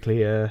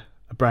technically a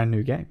brand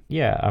new game.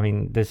 Yeah,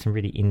 there's some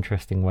really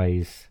interesting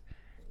ways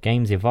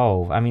games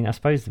evolve. I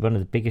suppose one of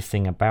the biggest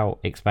thing about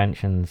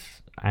expansions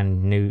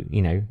and new,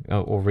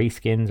 or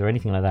reskins or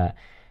anything like that,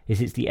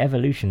 is it's the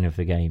evolution of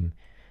the game.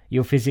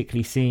 You're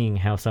physically seeing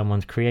how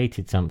someone's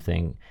created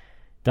something,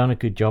 done a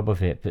good job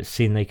of it, but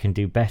seen they can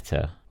do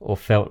better, or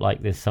felt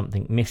like there's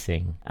something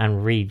missing,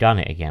 and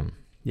redone it again.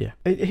 Yeah.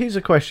 Here's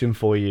a question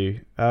for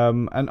you,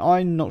 and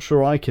I'm not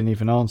sure I can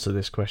even answer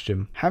this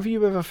question. Have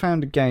you ever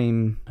found a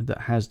game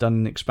that has done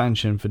an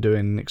expansion for doing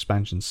an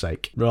expansion's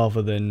sake,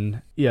 rather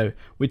than,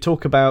 we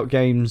talk about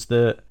games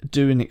that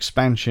do an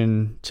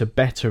expansion to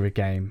better a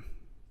game.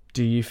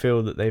 Do you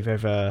feel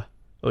that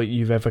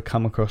you've ever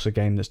come across a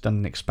game that's done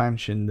an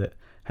expansion that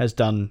has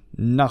done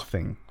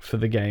nothing for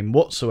the game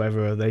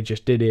whatsoever? They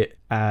just did it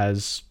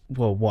as,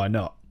 well, why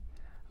not?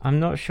 I'm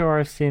not sure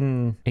I've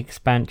seen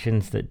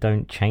expansions that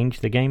don't change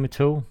the game at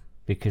all,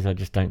 because I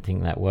just don't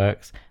think that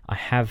works.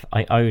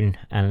 I own,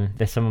 and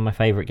they're some of my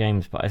favourite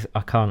games, but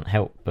I can't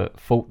help but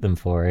fault them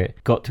for it.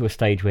 Got to a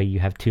stage where you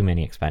have too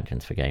many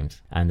expansions for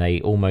games, and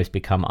they almost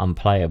become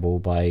unplayable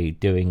by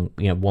doing,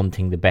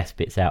 wanting the best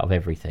bits out of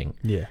everything.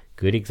 Yeah.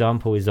 Good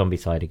example is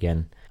Zombicide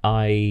again.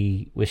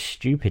 I was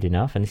stupid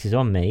enough, and this is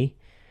on me,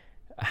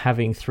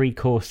 having 3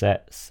 core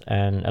sets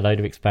and a load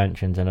of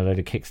expansions and a load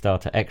of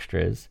Kickstarter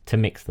extras to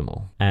mix them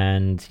all.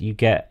 And you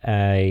get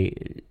a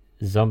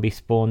zombie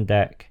spawn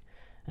deck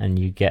and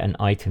you get an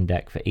item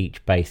deck for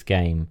each base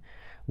game.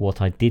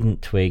 What I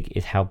didn't twig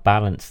is how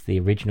balanced the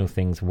original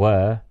things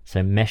were,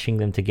 so meshing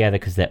them together,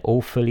 because they're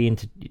all fully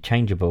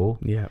interchangeable,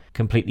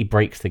 completely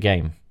breaks the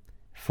game.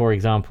 For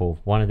example,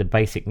 one of the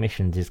basic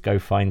missions is go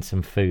find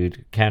some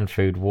food, canned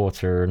food,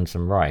 water and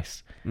some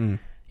rice.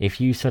 If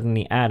you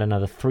suddenly add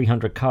another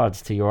 300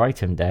 cards to your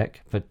item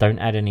deck, but don't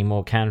add any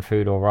more canned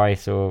food or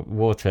rice or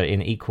water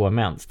in equal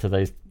amounts to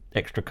those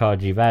extra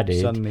cards you've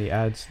added, suddenly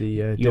adds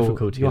the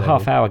difficulty your level.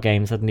 half-hour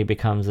game suddenly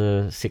becomes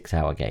a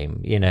 6-hour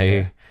game, you know.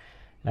 Yeah.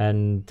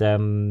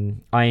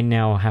 And I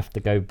now have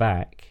to go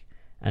back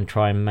and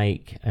try and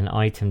make an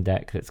item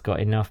deck that's got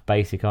enough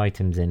basic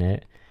items in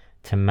it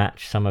to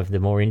match some of the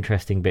more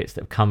interesting bits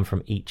that have come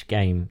from each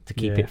game to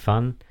keep it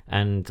fun.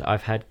 And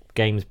I've had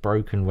games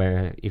broken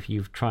where if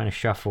you're trying to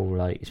shuffle,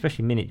 like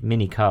especially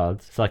mini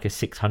cards, it's like a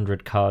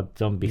 600 card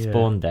zombie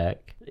spawn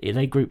deck,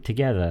 they group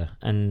together,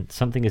 and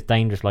something as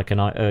dangerous like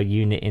a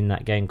unit in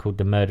that game called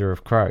the Murder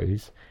of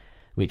Crows,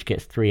 which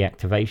gets 3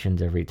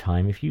 activations every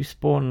time. If you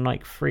spawn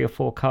like 3 or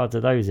 4 cards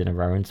of those in a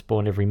row and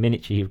spawn every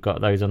miniature you've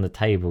got those on the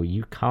table,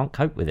 you can't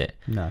cope with it.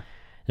 No.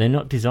 They're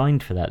not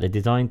designed for that. They're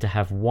designed to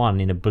have one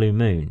in a blue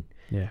moon.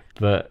 Yeah.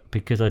 But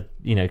because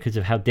because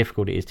of how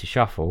difficult it is to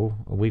shuffle,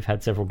 we've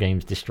had several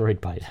games destroyed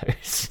by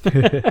those.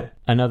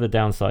 Another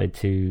downside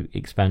to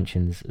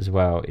expansions as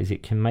well is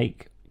it can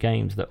make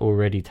games that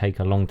already take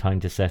a long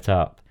time to set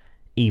up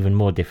even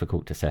more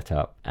difficult to set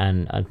up.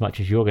 And as much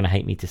as you're going to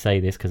hate me to say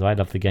this, because I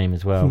love the game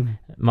as well,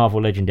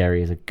 Marvel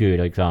Legendary is a good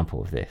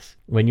example of this.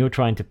 When you're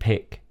trying to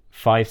pick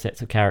 5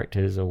 sets of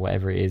characters or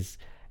whatever it is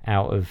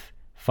out of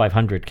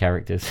 500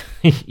 characters,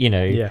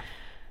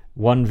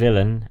 one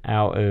villain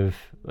out of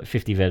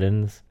 50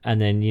 villains, and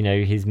then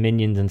his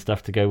minions and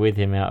stuff to go with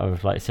him out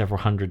of like several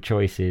hundred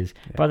choices.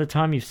 By the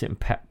time you've sit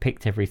and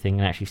picked everything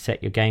and actually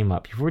set your game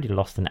up, you've already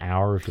lost an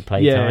hour of your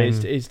playtime.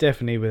 It's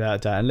definitely without a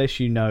doubt, unless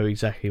you know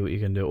exactly what you're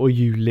going to do, or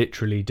you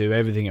literally do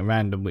everything at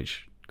random,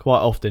 which quite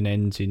often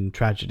ends in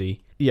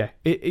tragedy.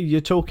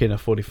 You're talking a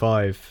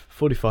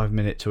 45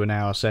 minute to an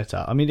hour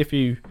setup. I mean, if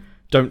you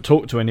don't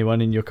talk to anyone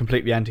and you're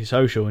completely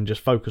antisocial and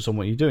just focus on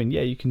what you're doing,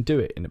 you can do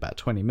it in about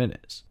 20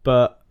 minutes.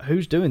 But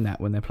who's doing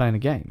that when they're playing a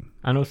game?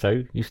 And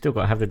also, you've still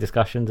got to have the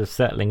discussions of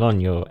settling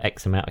on your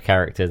X amount of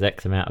characters,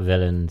 X amount of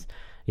villains.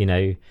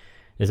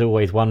 There's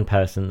always one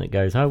person that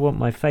goes, I want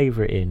my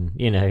favourite in.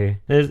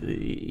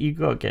 You've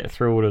got to get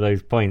through all of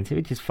those points,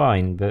 which is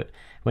fine. But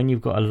when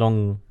you've got a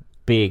long,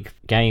 big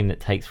game that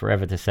takes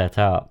forever to set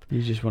up,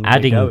 you just want to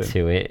adding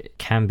to it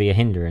can be a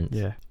hindrance.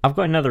 I've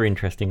got another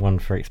interesting one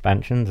for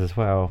expansions as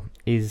well,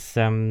 is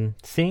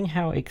seeing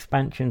how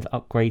expansions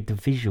upgrade the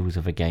visuals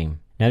of a game.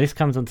 Now this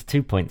comes onto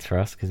 2 points for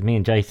us, because me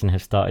and Jason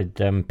have started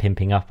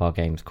pimping up our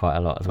games quite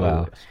a lot as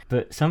well. Yes.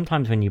 But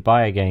sometimes when you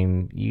buy a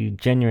game,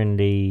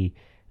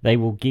 they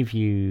will give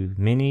you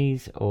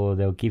minis, or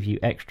they'll give you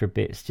extra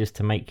bits just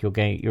to make your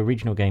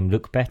original game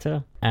look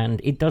better, and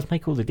it does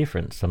make all the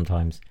difference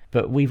sometimes.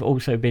 But we've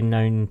also been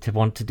known to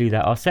want to do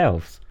that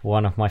ourselves.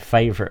 One of my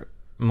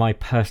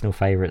personal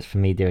favourites for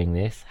me doing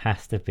this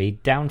has to be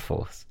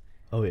Downforce.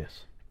 Oh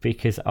yes.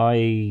 Because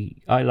I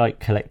like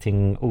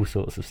collecting all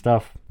sorts of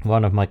stuff.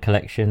 One of my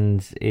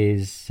collections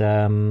is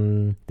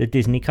the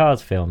Disney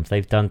Cars films.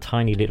 They've done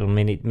tiny little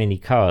mini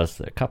cars,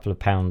 a couple of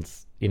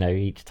pounds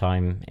each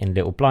time, in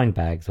little blind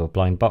bags or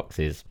blind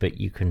boxes, but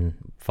you can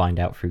find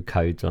out through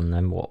codes on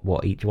them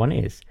what each one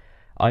is.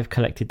 I've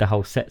collected the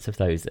whole sets of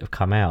those that have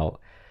come out,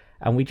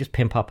 and we just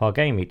pimp up our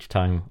game each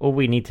time. All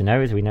we need to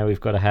know is we've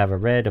got to have a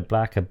red, a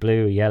black, a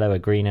blue, a yellow, a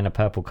green, and a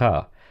purple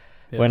car.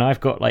 Yep. When I've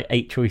got like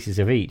 8 choices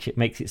of each, it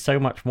makes it so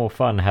much more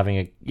fun having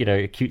a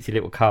cutesy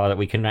little car that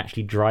we can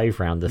actually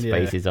drive around the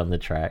spaces on the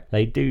track.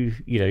 They do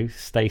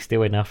stay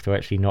still enough to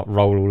actually not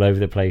roll all over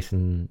the place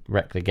and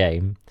wreck the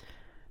game,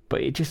 but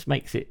it just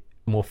makes it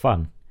more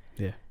fun.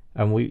 Yeah.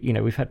 And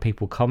we've had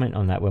people comment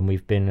on that when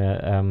we've been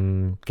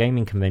at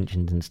gaming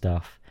conventions and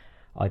stuff.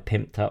 I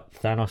pimped up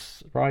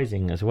Thanos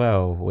Rising as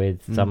well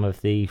with some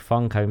of the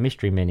Funko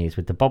mystery minis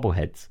with the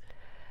bobbleheads.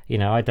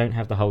 I don't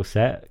have the whole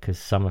set because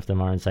some of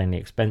them are insanely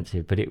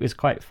expensive, but it was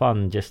quite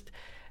fun. Just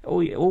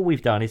all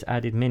we've done is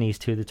added minis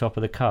to the top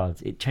of the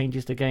cards. It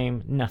changes the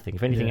game nothing.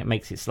 If anything, it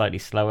makes it slightly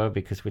slower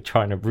because we're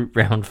trying to root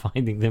round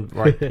finding the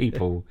right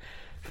people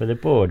for the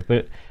board.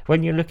 But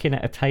when you're looking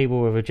at a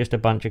table with just a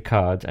bunch of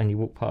cards and you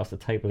walk past the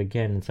table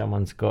again and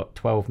someone's got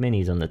 12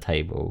 minis on the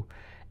table,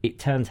 it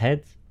turns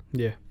heads.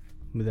 Yeah,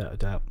 without a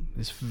doubt.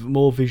 It's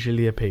more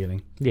visually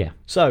appealing. Yeah.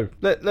 So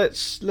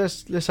let's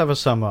have a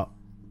sum up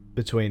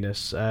between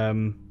us.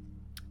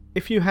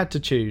 If you had to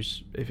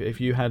choose,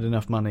 if you had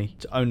enough money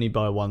to only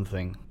buy one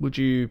thing, would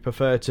you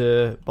prefer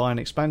to buy an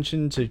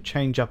expansion to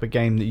change up a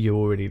game that you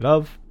already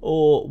love,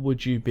 or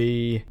would you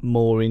be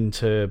more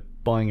into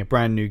buying a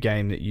brand new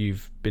game that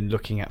you've been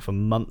looking at for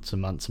months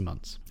and months and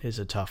months? It's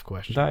a tough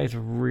question. That is a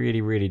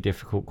really, really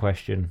difficult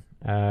question.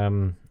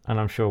 And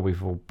I'm sure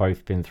we've all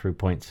both been through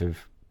points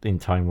in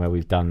time where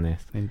we've done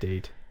this.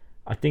 Indeed.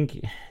 I think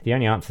the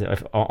only honest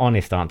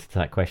answer to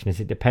that question is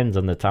it depends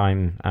on the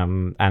time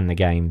and the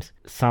games.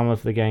 Some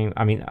of the game,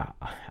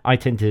 I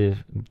tend to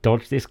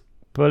dodge this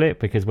bullet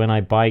because when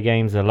I buy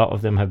games, a lot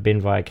of them have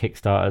been via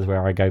Kickstarters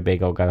where I go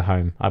big or go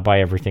home. I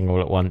buy everything all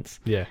at once.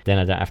 Yeah. Then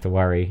I don't have to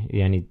worry.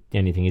 The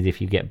only thing is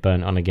if you get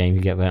burnt on a game,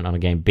 you get burnt on a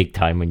game big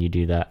time when you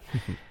do that.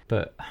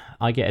 But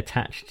I get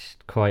attached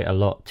quite a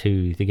lot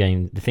to the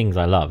game, the things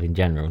I love in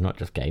general, not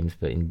just games,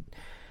 but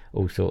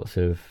all sorts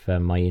of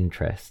my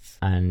interests.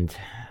 And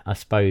I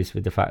suppose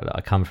with the fact that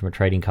I come from a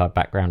trading card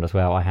background as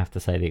well, I have to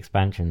say the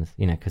expansions,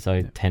 because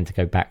I tend to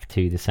go back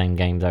to the same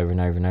games over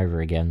and over and over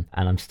again.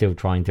 And I'm still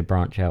trying to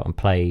branch out and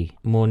play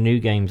more new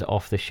games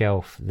off the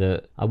shelf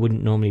that I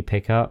wouldn't normally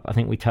pick up. I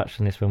think we touched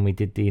on this when we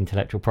did the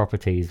intellectual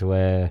properties,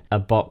 where a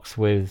box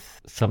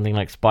with something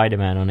like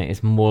Spider-Man on it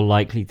is more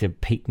likely to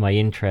pique my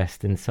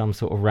interest than some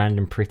sort of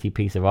random pretty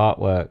piece of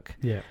artwork.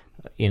 Yeah.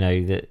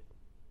 That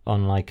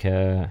on like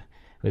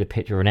with a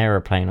picture of an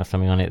aeroplane or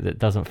something on it that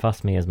doesn't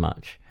fuss me as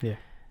much. Yeah.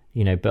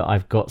 But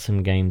I've got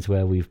some games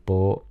where we've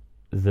bought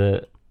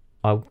that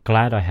I'm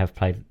glad I have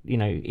played,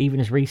 even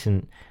as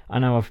recent. I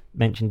know I've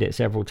mentioned it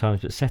several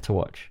times, but Set a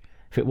Watch.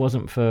 If it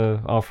wasn't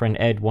for our friend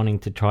Ed wanting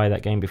to try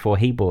that game before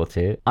he bought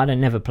it, I'd have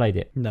never played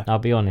it. No. I'll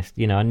be honest.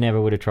 I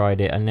never would have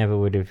tried it. I never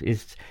would have.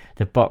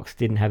 The box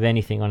didn't have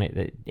anything on it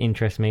that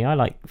interests me. I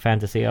like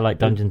fantasy. I like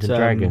Dungeons and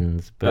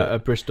Dragons. But a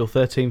Bristol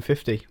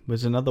 1350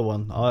 was another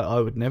one.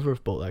 I would never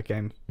have bought that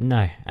game.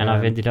 No, and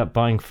I've ended up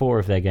buying 4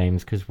 of their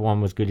games because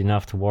one was good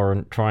enough to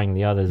warrant trying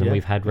the others, and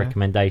we've had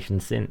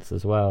recommendations since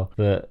as well.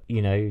 But,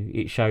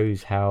 it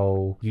shows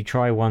how you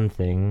try one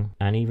thing,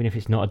 and even if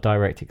it's not a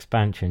direct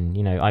expansion,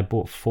 I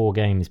bought 4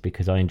 games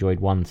because I enjoyed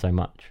one so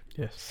much.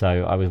 Yes.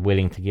 So I was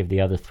willing to give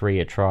the other 3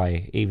 a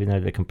try, even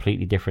though they're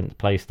completely different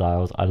play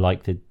styles. I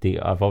like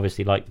I've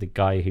obviously liked the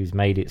guy who's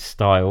made it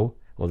style,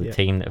 or the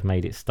team that have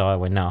made it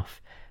style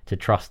enough to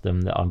trust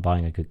them that I'm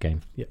buying a good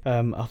game. Yeah.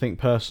 I think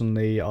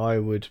personally I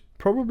would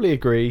probably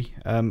agree.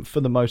 For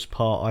the most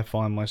part, I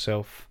find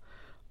myself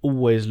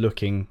always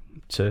looking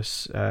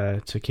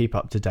to keep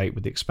up to date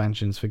with the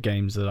expansions for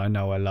games that I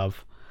know I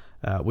love.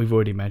 We've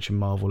already mentioned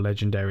Marvel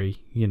Legendary.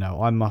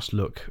 I must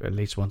look at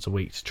least once a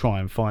week to try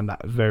and find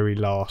that very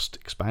last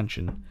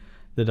expansion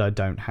that I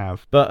don't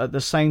have. But at the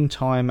same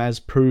time,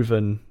 as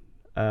proven,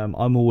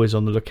 I'm always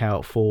on the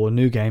lookout for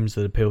new games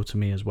that appeal to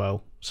me as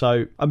well.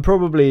 So I'm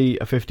probably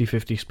a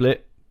 50-50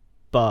 split,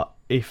 but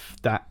if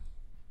that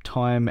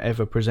time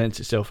ever presents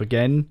itself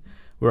again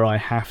where I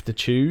have to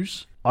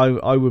choose,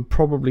 I would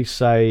probably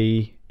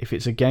say if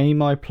it's a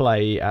game I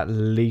play at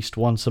least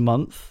once a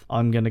month,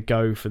 I'm going to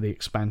go for the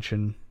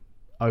expansion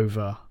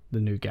over the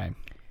new game.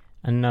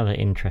 Another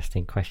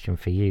interesting question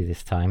for you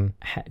this time.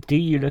 Do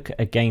you look at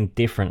a game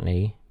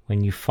differently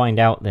when you find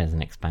out there's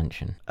an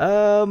expansion?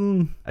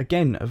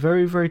 Again, a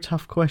very, very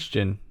tough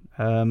question.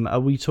 Are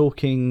we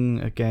talking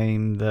a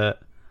game that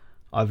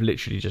I've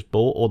literally just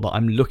bought or that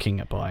I'm looking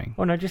at buying?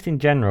 Well, no, just in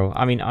general.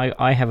 I mean,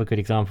 I have a good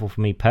example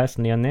for me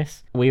personally on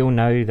this. We all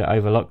know that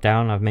over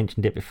lockdown, I've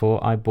mentioned it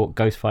before, I bought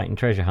Ghost Fighting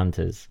Treasure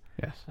Hunters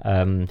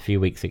a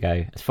few weeks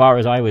ago. As far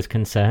as I was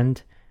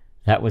concerned,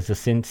 that was a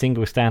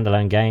single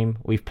standalone game.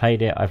 We've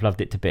played it. I've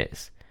loved it to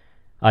bits.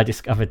 I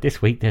discovered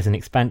this week there's an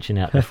expansion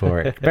out there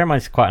for it. Bear in mind,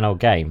 it's quite an old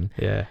game.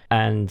 Yeah.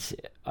 And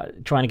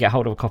trying to get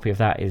hold of a copy of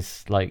that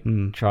is like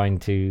trying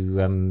to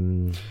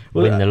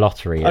win the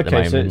lottery at the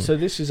moment. So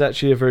this is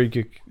actually a very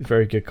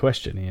good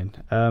question,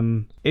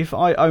 Ian. If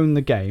I own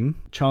the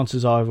game,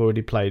 chances are I've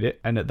already played it,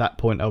 and at that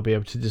point I'll be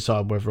able to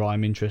decide whether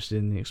I'm interested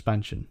in the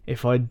expansion.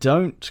 If I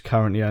don't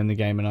currently own the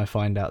game and I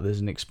find out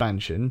there's an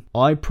expansion,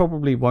 I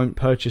probably won't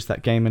purchase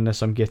that game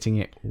unless I'm getting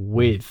it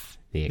with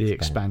the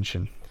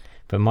expansion.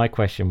 But my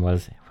question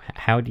was,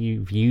 how do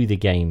you view the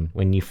game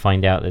when you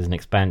find out there's an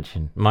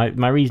expansion? My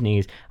reasoning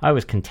is I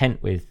was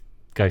content with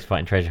Ghost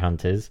Fighting Treasure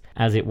Hunters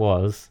as it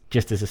was,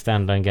 just as a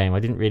standalone game. I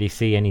didn't really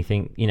see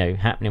anything,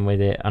 happening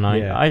with it, and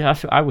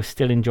I would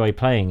still enjoy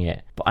playing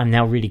it. But I'm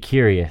now really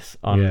curious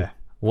on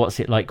what's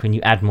it like when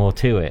you add more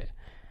to it.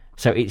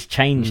 So it's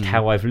changed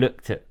how I've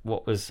looked at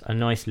what was a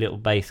nice little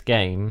base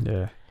game.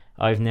 Yeah.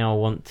 I've now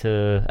want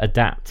to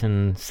adapt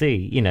and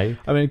see, I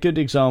mean, a good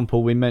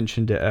example, we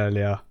mentioned it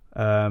earlier,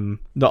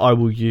 that I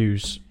will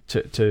use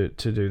to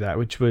do that,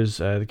 which was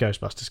the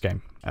Ghostbusters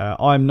game.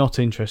 I'm not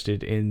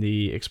interested in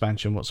the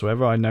expansion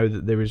whatsoever. I know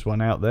that there is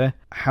one out there.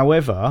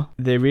 However,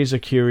 there is a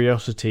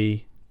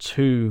curiosity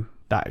to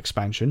that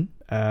expansion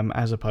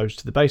as opposed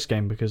to the base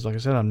game, because like I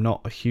said, I'm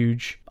not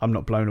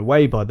blown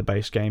away by the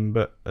base game,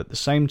 but at the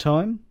same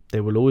time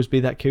there will always be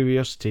that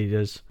curiosity.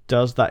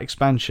 Does that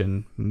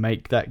expansion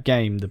make that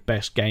game the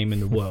best game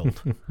in the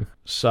world?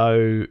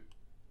 So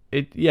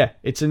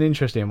it's an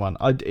interesting one.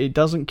 It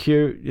doesn't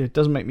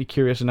make me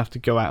curious enough to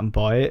go out and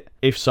buy it.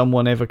 If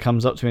someone ever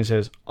comes up to me and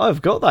says,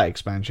 "I've got that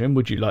expansion,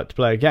 would you like to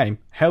play a game?"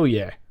 Hell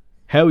yeah,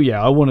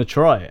 I want to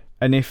try it.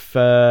 And if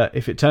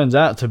it turns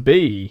out to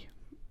be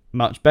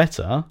much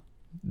better,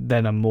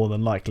 then I'm more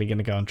than likely going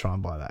to go and try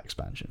and buy that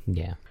expansion.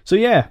 Yeah. So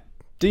yeah,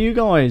 do you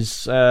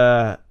guys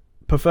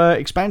prefer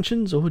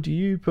expansions, or do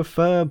you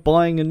prefer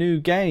buying a new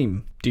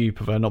game? Do you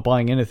prefer not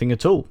buying anything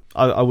at all?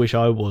 I wish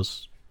I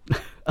was.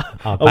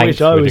 I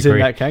wish I was in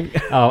that camp.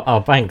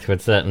 Our banks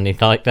would certainly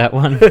like that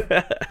one.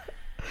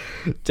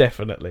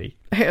 Definitely.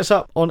 Hit us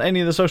up on any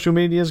of the social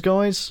medias,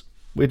 guys.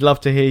 We'd love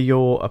to hear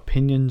your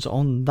opinions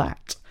on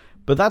that.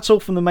 But that's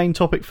all from the main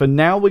topic for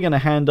now. We're going to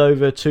hand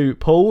over to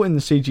Paul in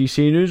the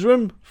CGC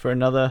newsroom for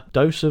another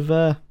dose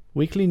of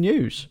weekly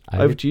news.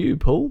 Over to you,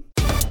 Paul.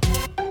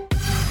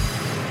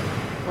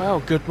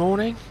 Well, good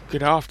morning.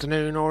 Good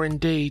afternoon, or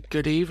indeed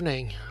good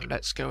evening.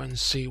 Let's go and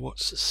see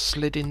what's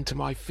slid into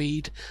my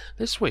feed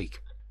this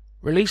week.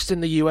 Released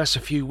in the US a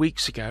few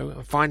weeks ago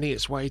and finding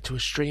its way to a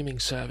streaming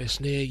service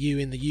near you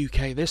in the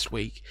UK this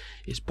week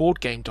is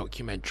board game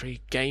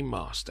documentary Game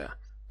Master.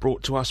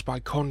 Brought to us by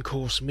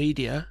Concourse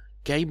Media,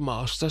 Game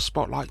Master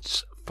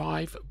spotlights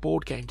 5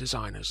 board game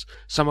designers,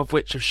 some of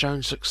which have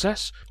shown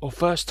success or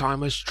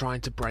first-timers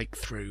trying to break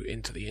through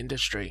into the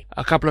industry.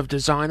 A couple of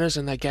designers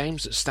and their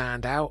games that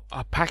stand out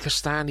are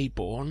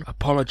Pakistani-born,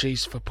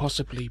 apologies for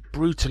possibly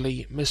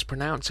brutally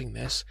mispronouncing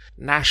this,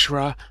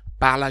 Nashra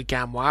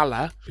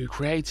Balagamwala, who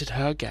created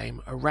her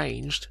game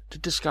Arranged to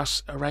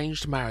discuss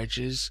arranged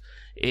marriages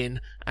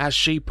in, as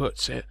she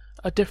puts it,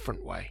 a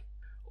different way.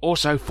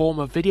 Also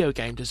former video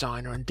game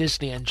designer and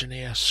Disney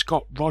engineer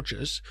Scott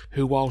Rogers,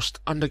 who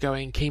whilst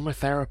undergoing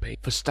chemotherapy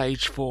for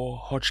stage 4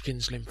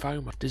 Hodgkin's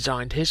lymphoma,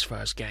 designed his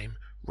first game,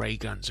 Ray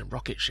Guns and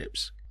Rocket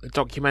Ships. The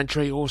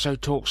documentary also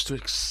talks to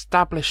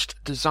established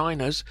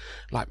designers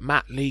like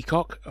Matt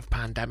Leacock of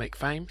Pandemic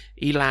fame,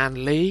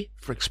 Elan Lee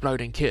for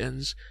Exploding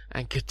Kittens,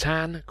 and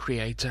Catan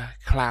creator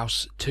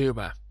Klaus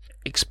Tuber.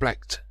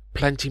 Expect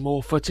plenty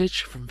more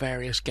footage from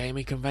various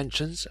gaming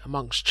conventions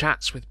amongst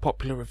chats with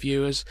popular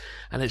reviewers,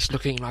 and it's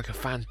looking like a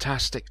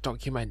fantastic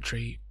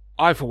documentary.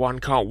 I for one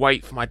can't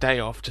wait for my day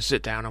off to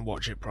sit down and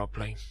watch it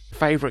properly.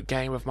 Favourite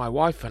game of my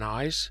wife and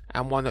I's,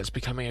 and one that's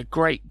becoming a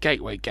great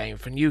gateway game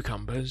for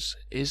newcomers,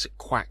 is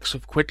Quacks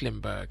of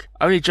Quedlinburg.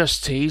 Only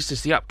just teased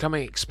is the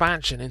upcoming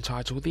expansion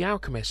entitled The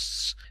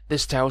Alchemists.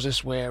 This tells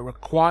us we're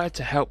required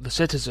to help the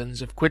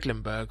citizens of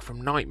Quedlinburg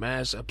from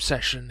nightmares,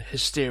 obsession,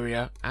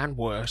 hysteria, and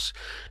worse,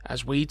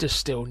 as we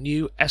distill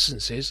new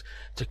essences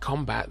to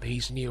combat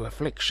these new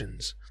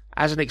afflictions.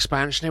 As an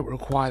expansion, it will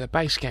require the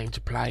base game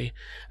to play,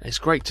 and it's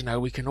great to know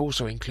we can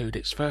also include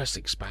its first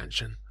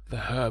expansion, the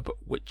Herb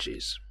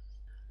Witches.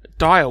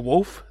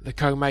 Direwolf, the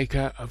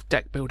co-maker of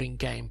deck-building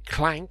game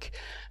Clank,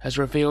 has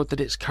revealed that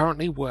it's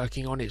currently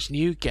working on its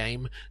new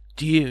game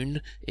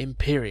Dune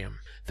Imperium,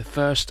 the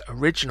first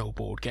original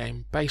board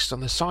game based on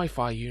the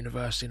sci-fi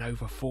universe in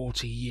over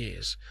 40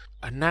 years.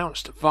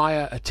 Announced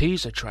via a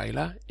teaser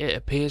trailer, it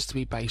appears to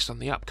be based on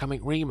the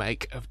upcoming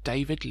remake of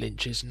David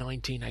Lynch's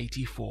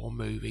 1984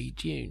 movie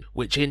Dune,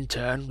 which in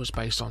turn was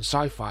based on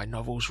sci-fi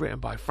novels written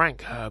by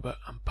Frank Herbert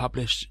and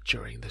published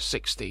during the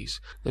 60s.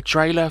 The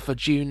trailer for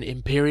Dune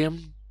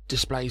Imperium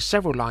displays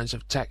several lines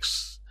of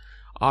text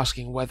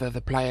asking whether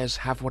the players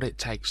have what it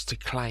takes to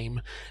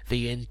claim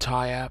the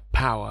entire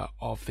power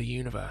of the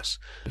universe,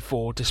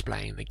 before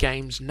displaying the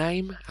game's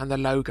name and the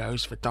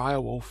logos for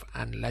Direwolf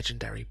and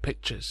Legendary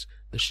Pictures,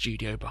 the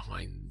studio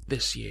behind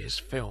this year's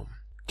film.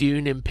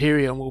 Dune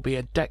Imperium will be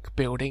a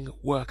deck-building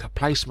worker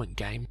placement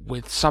game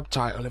with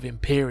subtitle of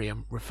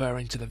Imperium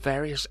referring to the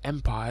various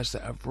empires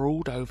that have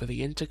ruled over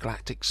the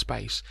intergalactic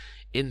space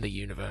in the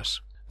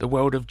universe. The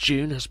world of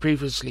Dune has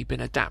previously been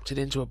adapted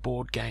into a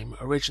board game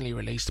originally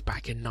released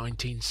back in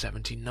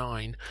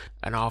 1979,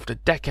 and after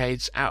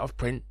decades out of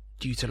print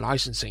due to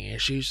licensing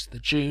issues, the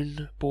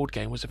Dune board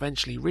game was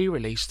eventually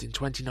re-released in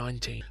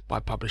 2019 by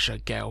publisher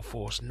Gale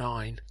Force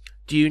 9.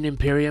 Dune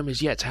Imperium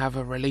is yet to have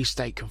a release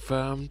date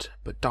confirmed,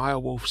 but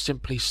Direwolf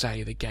simply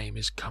say the game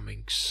is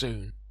coming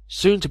soon.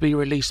 Soon to be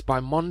released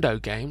by Mondo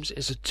Games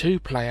is a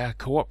 2-player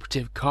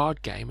cooperative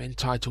card game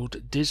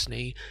entitled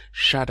Disney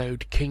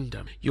Shadowed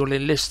Kingdom. You'll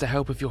enlist the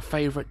help of your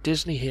favourite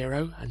Disney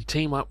hero and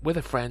team up with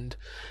a friend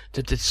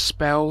to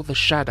dispel the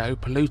shadow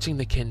polluting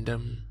the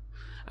kingdom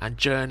and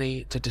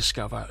journey to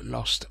discover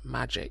lost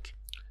magic.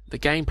 The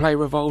gameplay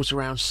revolves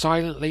around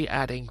silently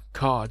adding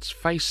cards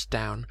face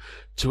down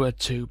to a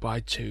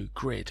 2x2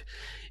 grid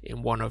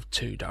in one of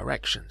 2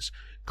 directions,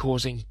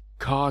 causing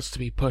cards to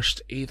be pushed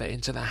either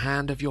into the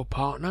hand of your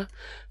partner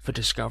for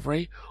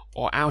discovery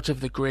or out of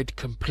the grid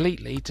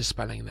completely,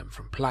 dispelling them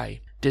from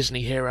play.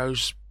 Disney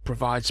heroes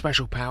provide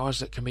special powers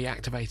that can be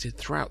activated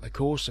throughout the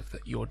course of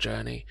your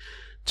journey.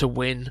 To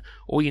win,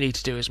 all you need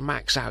to do is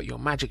max out your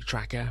magic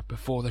tracker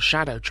before the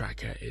shadow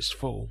tracker is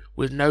full.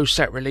 With no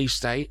set release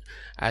date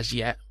as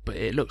yet, but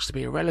it looks to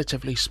be a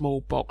relatively small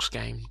box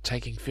game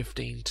taking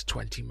 15 to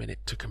 20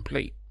 minutes to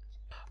complete.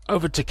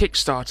 Over to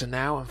Kickstarter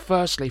now, and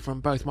firstly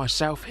from both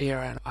myself here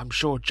and I'm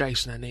sure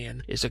Jason and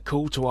Ian is a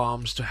call to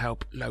arms to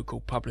help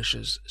local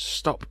publishers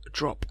stop,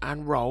 drop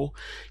and roll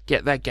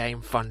get their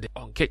game funded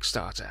on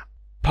Kickstarter.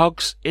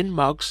 Pugs in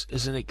Mugs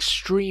is an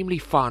extremely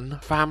fun,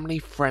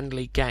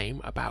 family-friendly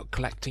game about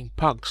collecting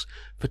pugs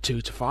for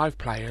 2 to 5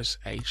 players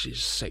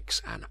ages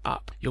 6 and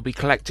up. You'll be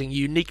collecting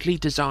uniquely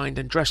designed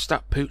and dressed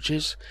up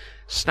pooches,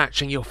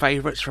 snatching your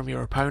favourites from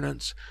your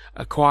opponents,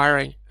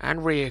 acquiring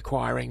and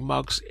reacquiring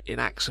mugs in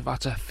acts of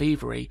utter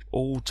thievery,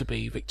 all to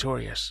be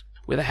victorious.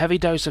 With a heavy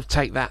dose of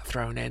Take That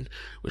thrown in,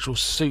 which will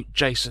suit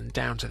Jason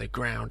down to the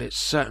ground, it's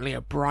certainly a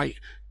bright,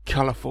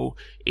 colourful,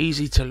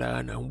 easy to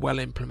learn and well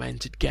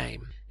implemented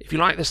game. If you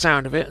like the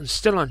sound of it and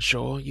still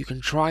unsure, you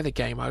can try the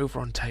game over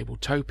on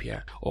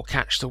Tabletopia or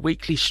catch the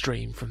weekly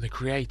stream from the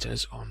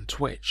creators on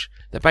Twitch.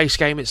 The base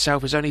game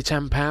itself is only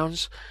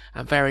 £10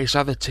 and various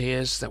other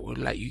tiers that will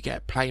let you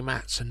get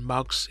playmats and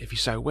mugs if you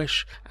so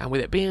wish, and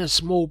with it being a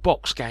small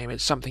box game,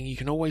 it's something you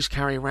can always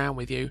carry around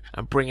with you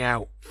and bring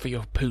out for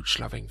your pooch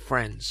loving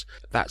friends.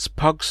 That's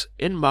Pugs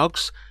in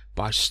Mugs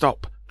by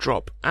Stop,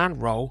 Drop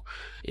and Roll.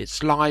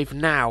 It's live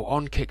now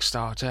on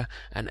Kickstarter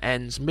and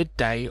ends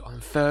midday on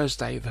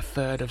Thursday the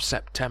 3rd of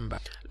September.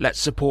 Let's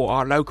support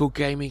our local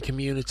gaming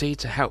community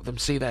to help them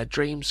see their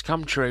dreams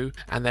come true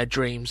and their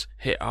dreams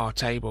hit our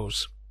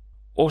tables.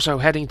 Also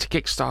heading to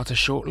Kickstarter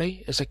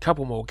shortly is a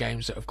couple more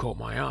games that have caught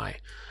my eye.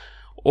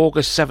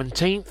 August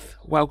 17th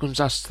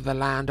welcomes us to the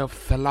land of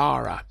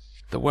Thalara.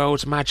 The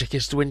world's magic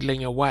is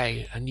dwindling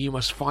away and you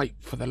must fight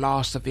for the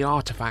last of the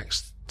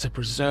artifacts to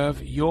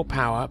preserve your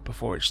power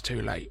before it's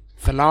too late.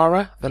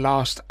 Thalara, The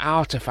Last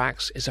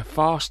Artifacts, is a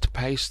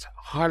fast-paced,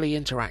 highly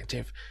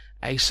interactive,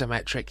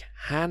 asymmetric,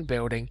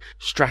 hand-building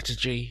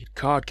strategy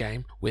card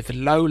game with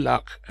low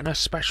luck and a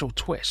special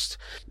twist.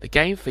 The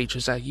game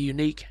features a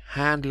unique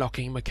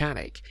hand-locking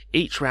mechanic.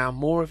 Each round,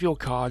 more of your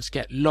cards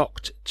get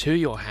locked to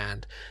your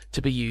hand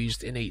to be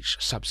used in each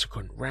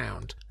subsequent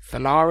round.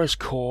 Thalara's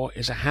core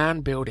is a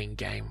hand-building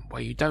game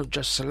where you don't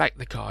just select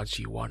the cards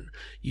you want,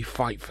 you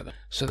fight for them.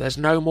 So there's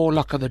no more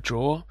luck of the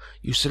draw.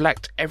 You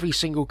select every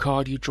single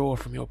card you draw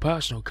from your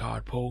personal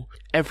card pool.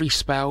 Every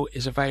spell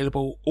is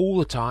available all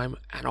the time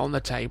and on the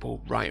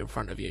table right in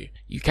front of you.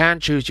 You can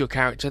choose your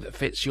character that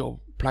fits your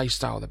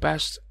playstyle the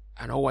best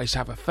and always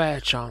have a fair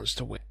chance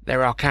to win.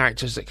 There are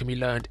characters that can be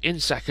learned in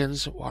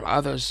seconds while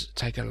others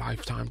take a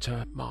lifetime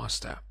to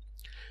master.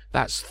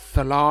 That's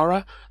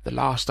Thalara, The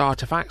Last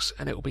Artifacts,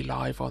 and it will be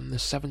live on the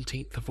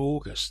 17th of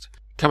August.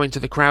 Coming to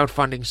the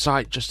crowdfunding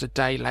site just a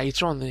day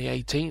later on the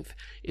 18th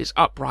is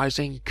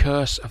Uprising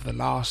Curse of the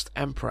Last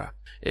Emperor.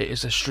 It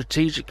is a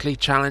strategically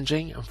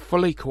challenging and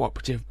fully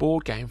cooperative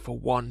board game for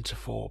 1 to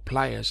 4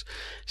 players,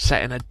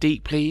 set in a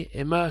deeply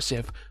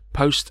immersive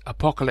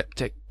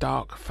post-apocalyptic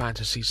dark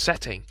fantasy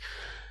setting.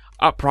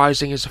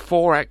 Uprising is a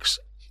 4X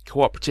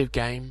cooperative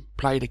game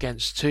played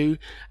against 2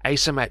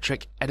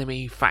 asymmetric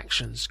enemy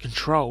factions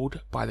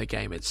controlled by the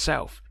game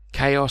itself,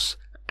 Chaos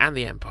and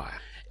the Empire.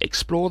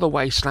 Explore the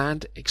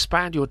wasteland,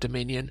 expand your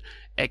dominion,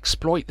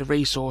 exploit the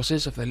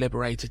resources of the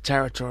liberated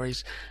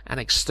territories, and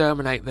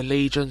exterminate the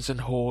legions and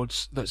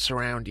hordes that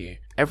surround you.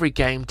 Every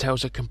game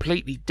tells a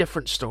completely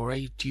different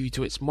story due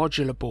to its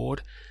modular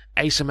board,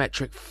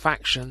 asymmetric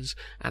factions,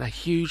 and a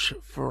huge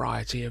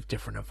variety of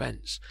different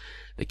events.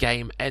 The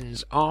game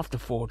ends after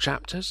 4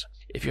 chapters.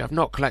 If you have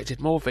not collected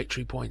more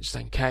victory points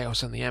than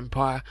Chaos and the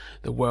Empire,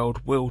 the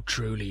world will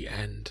truly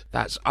end.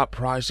 That's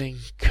Uprising,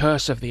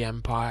 Curse of the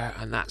Empire,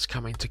 and that's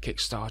coming to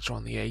Kickstarter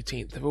on the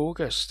 18th of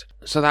August.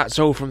 So that's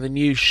all from the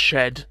news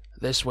shed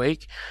this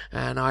week,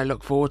 and I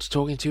look forward to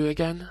talking to you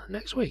again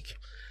next week.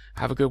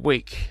 Have a good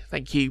week.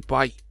 Thank you.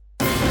 Bye.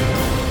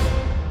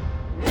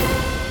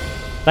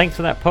 Thanks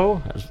for that,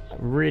 Paul. It was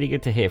really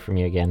good to hear from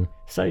you again.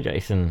 So,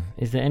 Jason,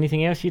 is there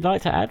anything else you'd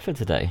like to add for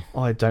today?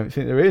 I don't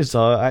think there is.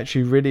 I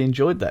actually really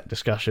enjoyed that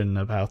discussion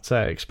about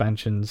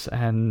expansions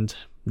and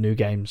new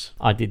games.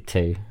 I did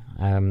too.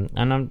 And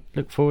I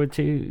look forward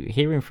to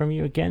hearing from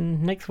you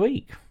again next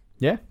week.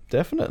 Yeah,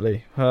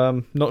 definitely.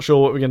 Not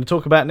sure what we're going to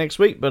talk about next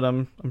week, but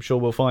I'm sure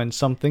we'll find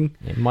something.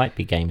 It might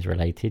be games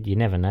related. You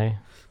never know.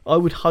 I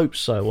would hope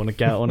so on a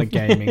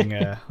gaming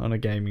on a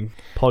gaming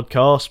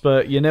podcast,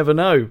 but you never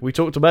know. We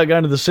talked about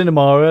going to the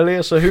cinema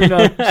earlier, so who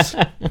knows?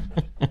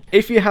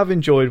 If you have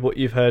enjoyed what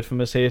you've heard from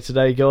us here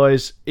today,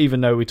 guys, even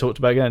though we talked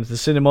about going to the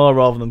cinema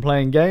rather than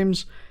playing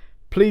games,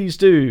 please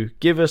do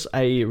give us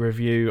a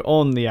review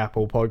on the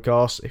Apple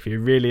Podcast. If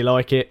you really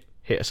like it,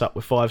 hit us up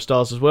with 5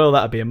 stars as well.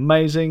 That'd be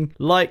amazing.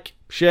 Like,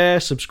 share,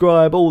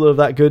 subscribe, all of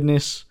that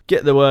goodness.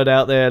 Get the word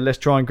out there. Let's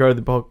try and grow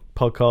the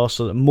podcast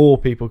so that more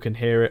people can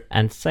hear it.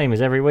 And same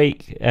as every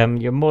week,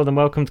 you're more than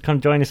welcome to come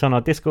join us on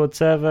our Discord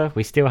server.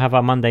 We still have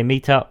our Monday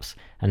meetups,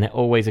 and they're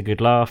always a good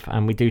laugh.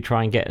 And we do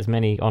try and get as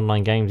many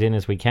online games in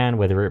as we can,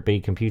 whether it be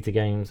computer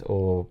games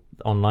or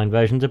online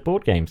versions of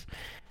board games.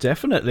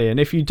 Definitely. And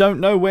if you don't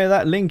know where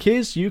that link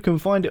is, you can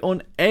find it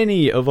on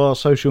any of our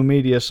social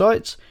media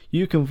sites.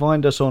 You can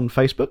find us on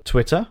Facebook,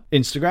 Twitter,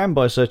 Instagram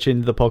by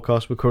searching the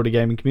podcast with Crawley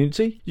Gaming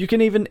Community. You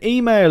can even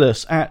email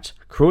us at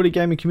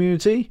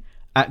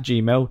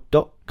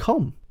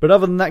crawleygamingcommunity@gmail.com. But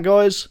other than that,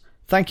 guys,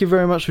 thank you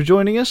very much for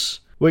joining us.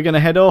 We're going to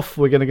head off.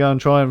 We're going to go and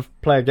try and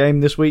play a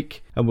game this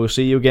week, and we'll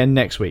see you again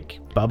next week.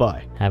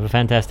 Bye-bye. Have a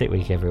fantastic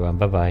week, everyone.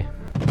 Bye-bye.